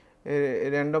the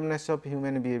randomness of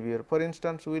human behavior. For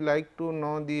instance, we like to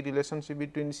know the relationship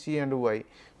between C and Y.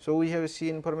 So, we have C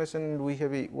information and we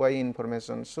have Y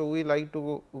information. So, we like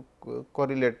to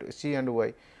correlate C and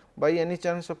Y. By any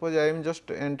chance, suppose I am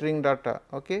just entering data,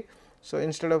 okay. So,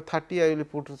 instead of 30 I will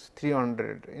put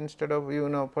 300, instead of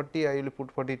 40 I will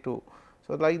put 42.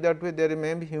 So, like that way there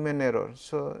may be human error.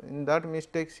 So, in that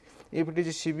mistakes, if it is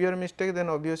a severe mistake, then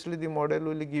obviously the model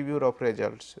will give you rough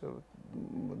results.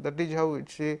 That is how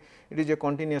it is a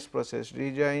continuous process,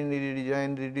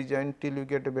 redesign till you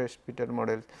get a best fitter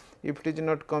model. If it is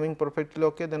not coming perfectly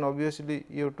okay, then obviously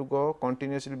you have to go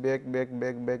continuously back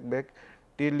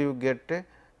till you get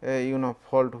a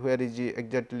fault where is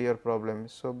exactly your problem.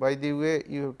 So, by the way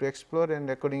you have to explore and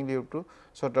accordingly you have to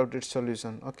sort out its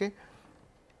solution, okay.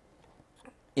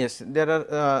 Yes, there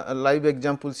are live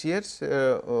examples here.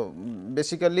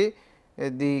 Basically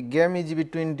the game is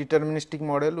between deterministic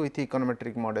model with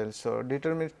econometric model. So,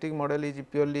 deterministic model is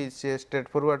purely a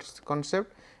straightforward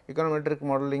concept, econometric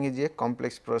modeling is a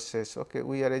complex process. Okay.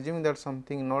 We are assuming that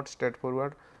something not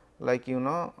straightforward, like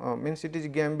means it is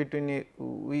game between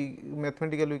we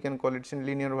mathematically we can call it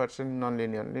linear versus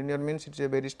non-linear. Linear means it is a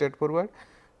very straightforward,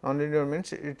 non-linear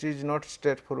means it is not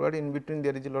straightforward, in between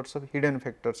there is lots of hidden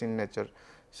factors in nature.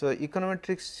 So,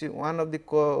 econometrics, one of the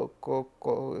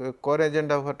core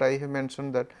agenda what I have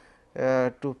mentioned, that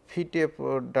to fit a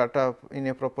data in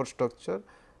a proper structure,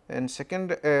 and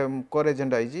second core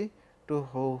agenda is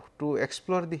to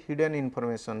explore the hidden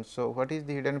information. So, what is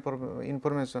the hidden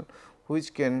information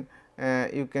which can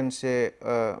you can say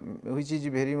which is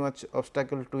very much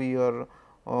obstacle to your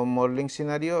modeling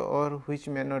scenario, or which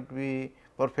may not be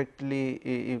perfectly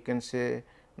you can say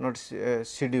not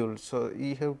scheduled. So,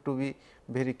 you have to be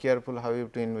very careful how you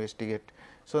have to investigate.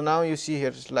 So, now you see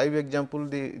here live example,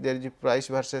 there is a price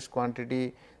versus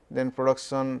quantity, then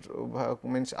production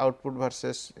means output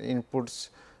versus inputs,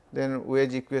 then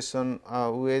wage equation,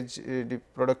 wage the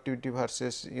productivity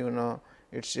versus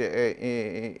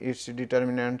its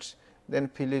determinants, then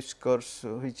Phillips curves,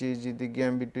 which is the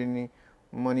game between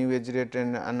money wage rate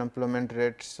and unemployment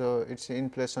rate. So, it is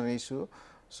inflation issue.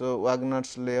 So,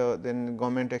 Wagner's law, then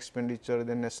government expenditure,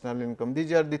 then national income,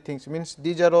 these are the things, means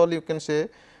these are all you can say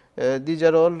these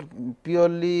are all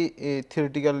purely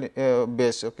theoretical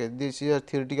base. Okay. This is a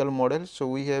theoretical model. So,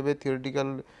 we have a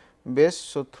theoretical base.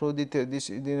 So, through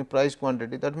the price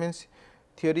quantity, that means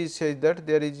theory says that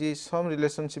there is some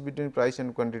relationship between price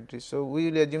and quantity. So,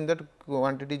 we will assume that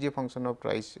quantity is a function of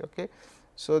price. Okay.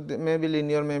 So, may be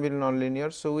linear, may be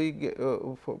non-linear. So, we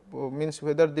means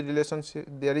whether the relationship,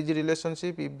 there is a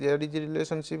relationship, if there is a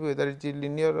relationship, whether it is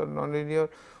linear or non-linear,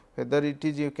 whether it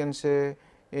is you can say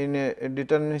in a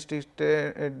deterministic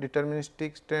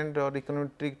trend or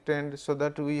econometric trend. So,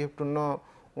 that we have to know,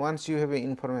 once you have a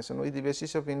information, with the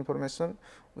basis of information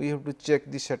we have to check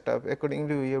the setup,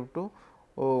 accordingly we have to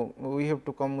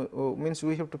come means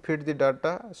we have to fit the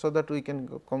data, so that we can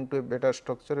come to a better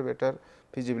structure, a better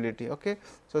feasibility. Okay.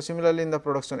 So, similarly, in the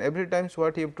production, every times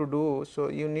what you have to do, so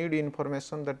you need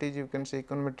information, that is you can say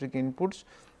econometric inputs,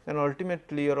 and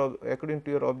ultimately your according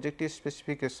to your objective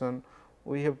specification,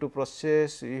 we have to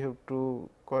process, you have to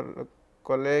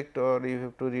collect, or you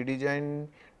have to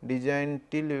design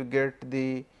till you get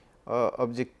the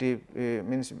objective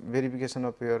means verification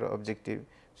of your objective.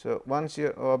 So, once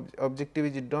your objective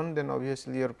is done, then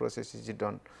obviously your process is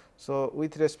done. So,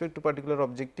 with respect to particular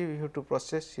objective, you have to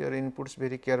process your inputs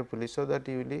very carefully, so that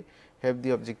you will have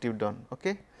the objective done.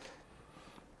 Okay.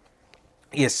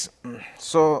 Yes.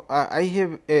 So, I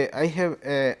have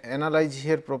analyzed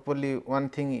here properly. One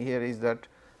thing here is that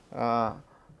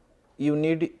you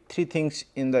need three things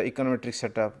in the econometric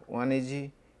setup. One is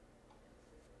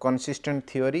consistent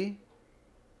theory,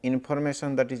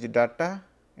 information, that is data,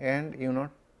 and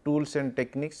tools and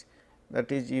techniques,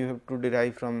 that is you have to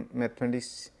derive from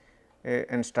mathematics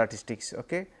and statistics.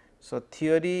 Okay. So,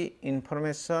 theory,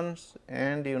 information,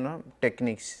 and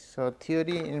techniques. So,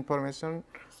 theory, information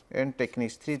and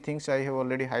techniques, three things I have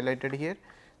already highlighted here.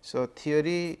 So,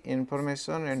 theory,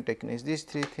 information and techniques, these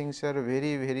three things are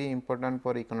very important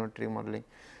for econometric modeling.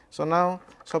 So, now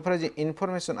so far as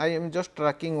information, I am just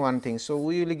tracking one thing. So,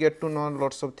 we will get to know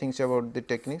lots of things about the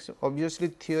techniques. Obviously,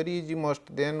 theory is must,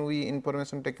 then we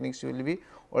information techniques will be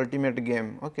ultimate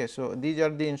game. Okay. So, these are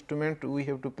the instrument we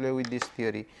have to play with this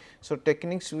theory. So,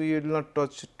 techniques we will not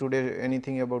touch today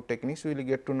anything about techniques, we will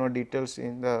get to know details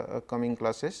in the coming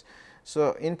classes.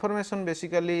 So, information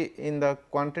basically in the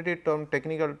quantity term,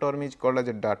 technical term is called as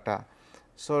a data.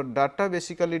 So, data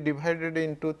basically divided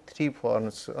into three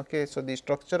forms. Okay. So, the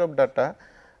structure of data,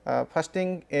 first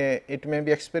thing it may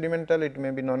be experimental, it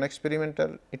may be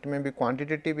non-experimental, it may be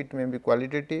quantitative, it may be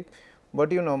qualitative,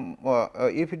 but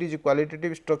if it is a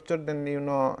qualitative structure, then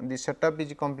the setup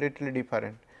is completely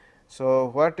different. So,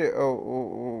 what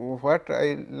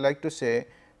I like to say,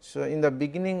 so in the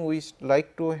beginning we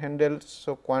like to handle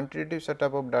quantitative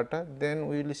setup of data, then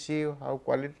we will see how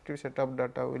qualitative setup of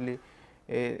data will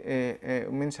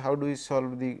means how do we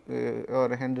solve the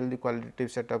or handle the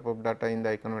qualitative setup of data in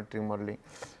the econometric modeling.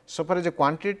 So, far as the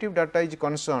quantitative data is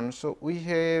concerned, so we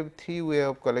have three way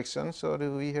of collections, or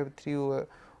we have three way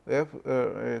of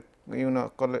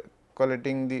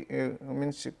collecting the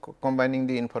means combining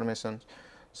the information.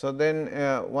 So, then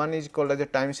one is called as a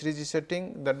time series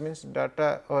setting, that means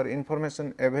data or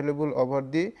information available over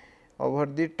the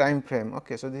time frame.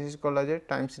 Okay. So, this is called as a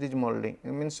time series modeling,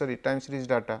 means time series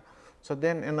data. So,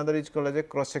 then another is called as a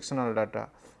cross sectional data.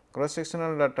 Cross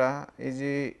sectional data is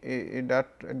a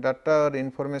data or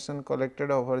information collected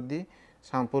over the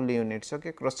sample units,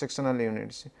 okay, cross sectional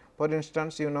units. For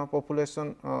instance,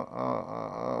 population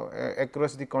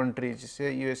across the countries,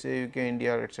 say USA, UK,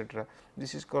 India, etc.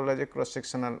 This is called as a cross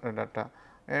sectional data.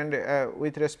 And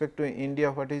with respect to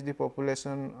India, what is the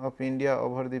population of India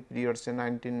over the period, say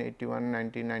 1981,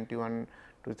 1991,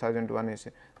 2001,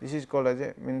 this is called as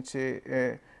a means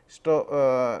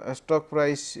stock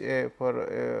price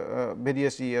for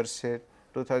various years, say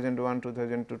 2001,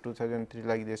 2002, 2003,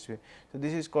 like this way. So,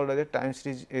 this is called as a time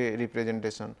series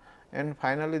representation. And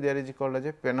finally, there is called as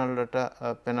a panel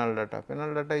data. Panel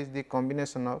data is the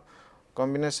combination of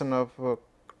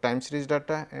time series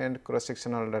data and cross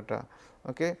sectional data.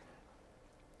 Okay.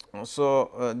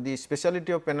 So, the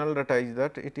speciality of panel data is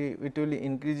that it will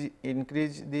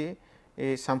increase the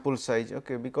sample size,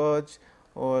 okay, because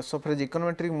so far as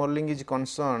econometric modeling is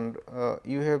concerned,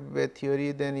 you have a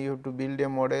theory, then you have to build a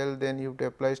model, then you have to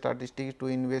apply statistics to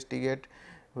investigate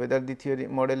whether the theory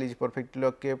model is perfectly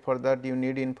okay. For that you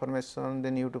need information,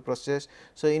 then you have to process.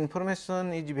 So,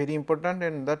 information is very important,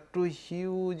 and that too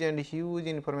huge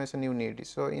information you need.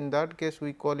 So, in that case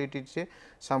we call it a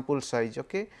sample size.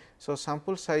 Okay. So,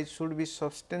 sample size should be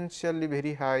substantially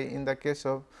very high in the case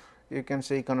of, you can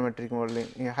say, econometric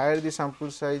modeling. Higher the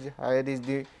sample size, higher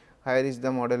is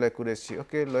the model accuracy.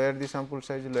 Okay. Lower the sample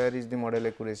size, lower is the model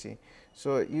accuracy.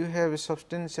 So, you have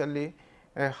substantially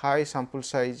a high sample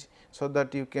size, so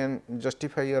that you can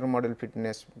justify your model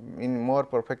fitness in more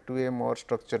perfect way, more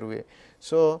structured way.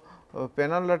 So,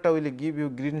 panel data will give you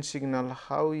green signal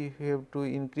how you have to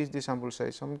increase the sample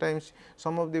size. Sometimes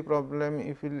some of the problem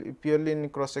if you purely in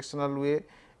cross sectional way,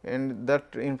 and that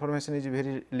information is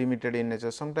very limited in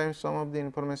nature. Sometimes some of the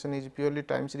information is purely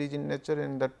time series in nature,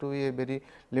 and that too is very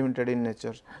limited in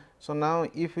nature. So, now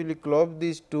if we will club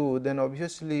these two, then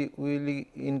obviously we will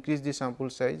increase the sample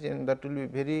size, and that will be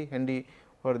very handy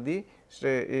for the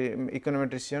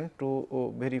econometrician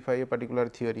to verify a particular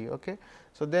theory. Okay.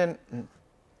 So, then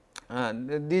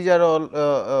these are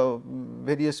all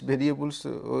various variables.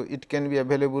 It can be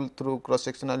available through cross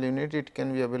sectional unit, it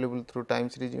can be available through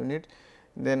time series unit.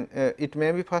 Then it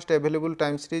may be first available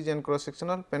time series and cross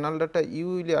sectional. Panel data, you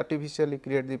will artificially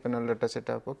create the panel data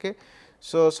setup. Okay.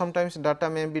 So, sometimes data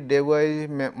may be day wise,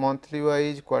 monthly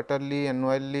wise, quarterly,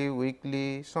 annually,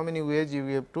 weekly, so many ways you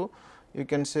have to, you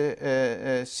can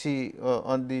say, see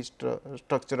on the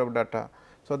structure of data.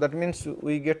 So, that means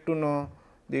we get to know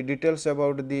the details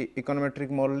about the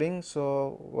econometric modeling.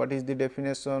 So, what is the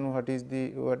definition, what is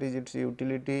its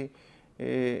utility,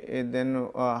 then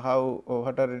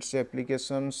what are its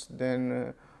applications,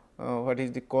 then what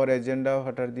is the core agenda,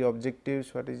 what are the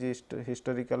objectives, what is the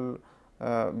historical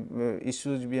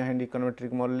issues behind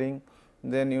econometric modeling,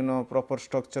 then proper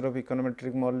structure of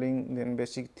econometric modeling, then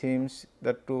basic themes,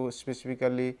 that too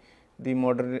specifically the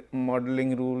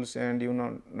modeling rules, and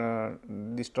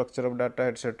the structure of data,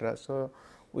 etc. So,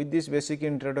 with this basic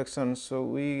introduction,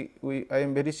 so I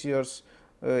am very sure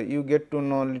you get to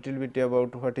know little bit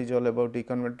about what is all about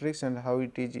econometrics and how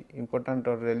it is important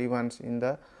or relevance in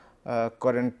the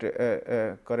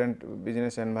current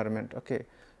business environment. Okay.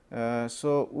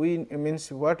 So,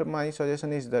 means what my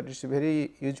suggestion is that it is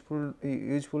very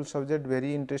useful subject,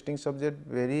 very interesting subject,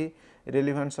 very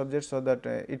relevant subject. So, that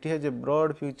it has a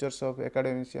broad futures of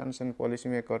academicians and policy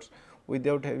makers.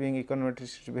 Without having econometrics,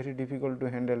 it is very difficult to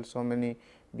handle so many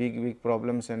big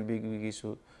problems and big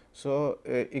issues. So,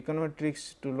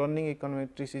 econometrics, to learning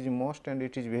econometrics is most, and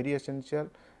it is very essential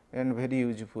and very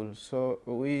useful. So,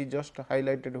 we just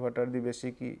highlighted what are the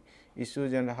basic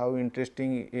issues and how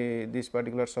interesting this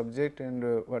particular subject,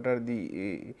 and what are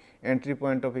the entry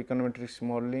point of econometrics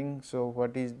modeling. So,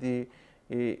 what is the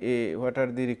what are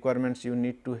the requirements you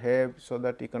need to have, so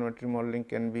that econometric modeling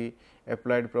can be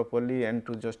applied properly and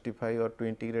to justify or to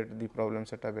integrate the problem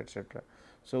setup, etc.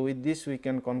 So, with this we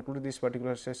can conclude this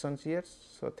particular sessions here.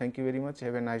 So, thank you very much,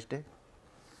 have a nice day.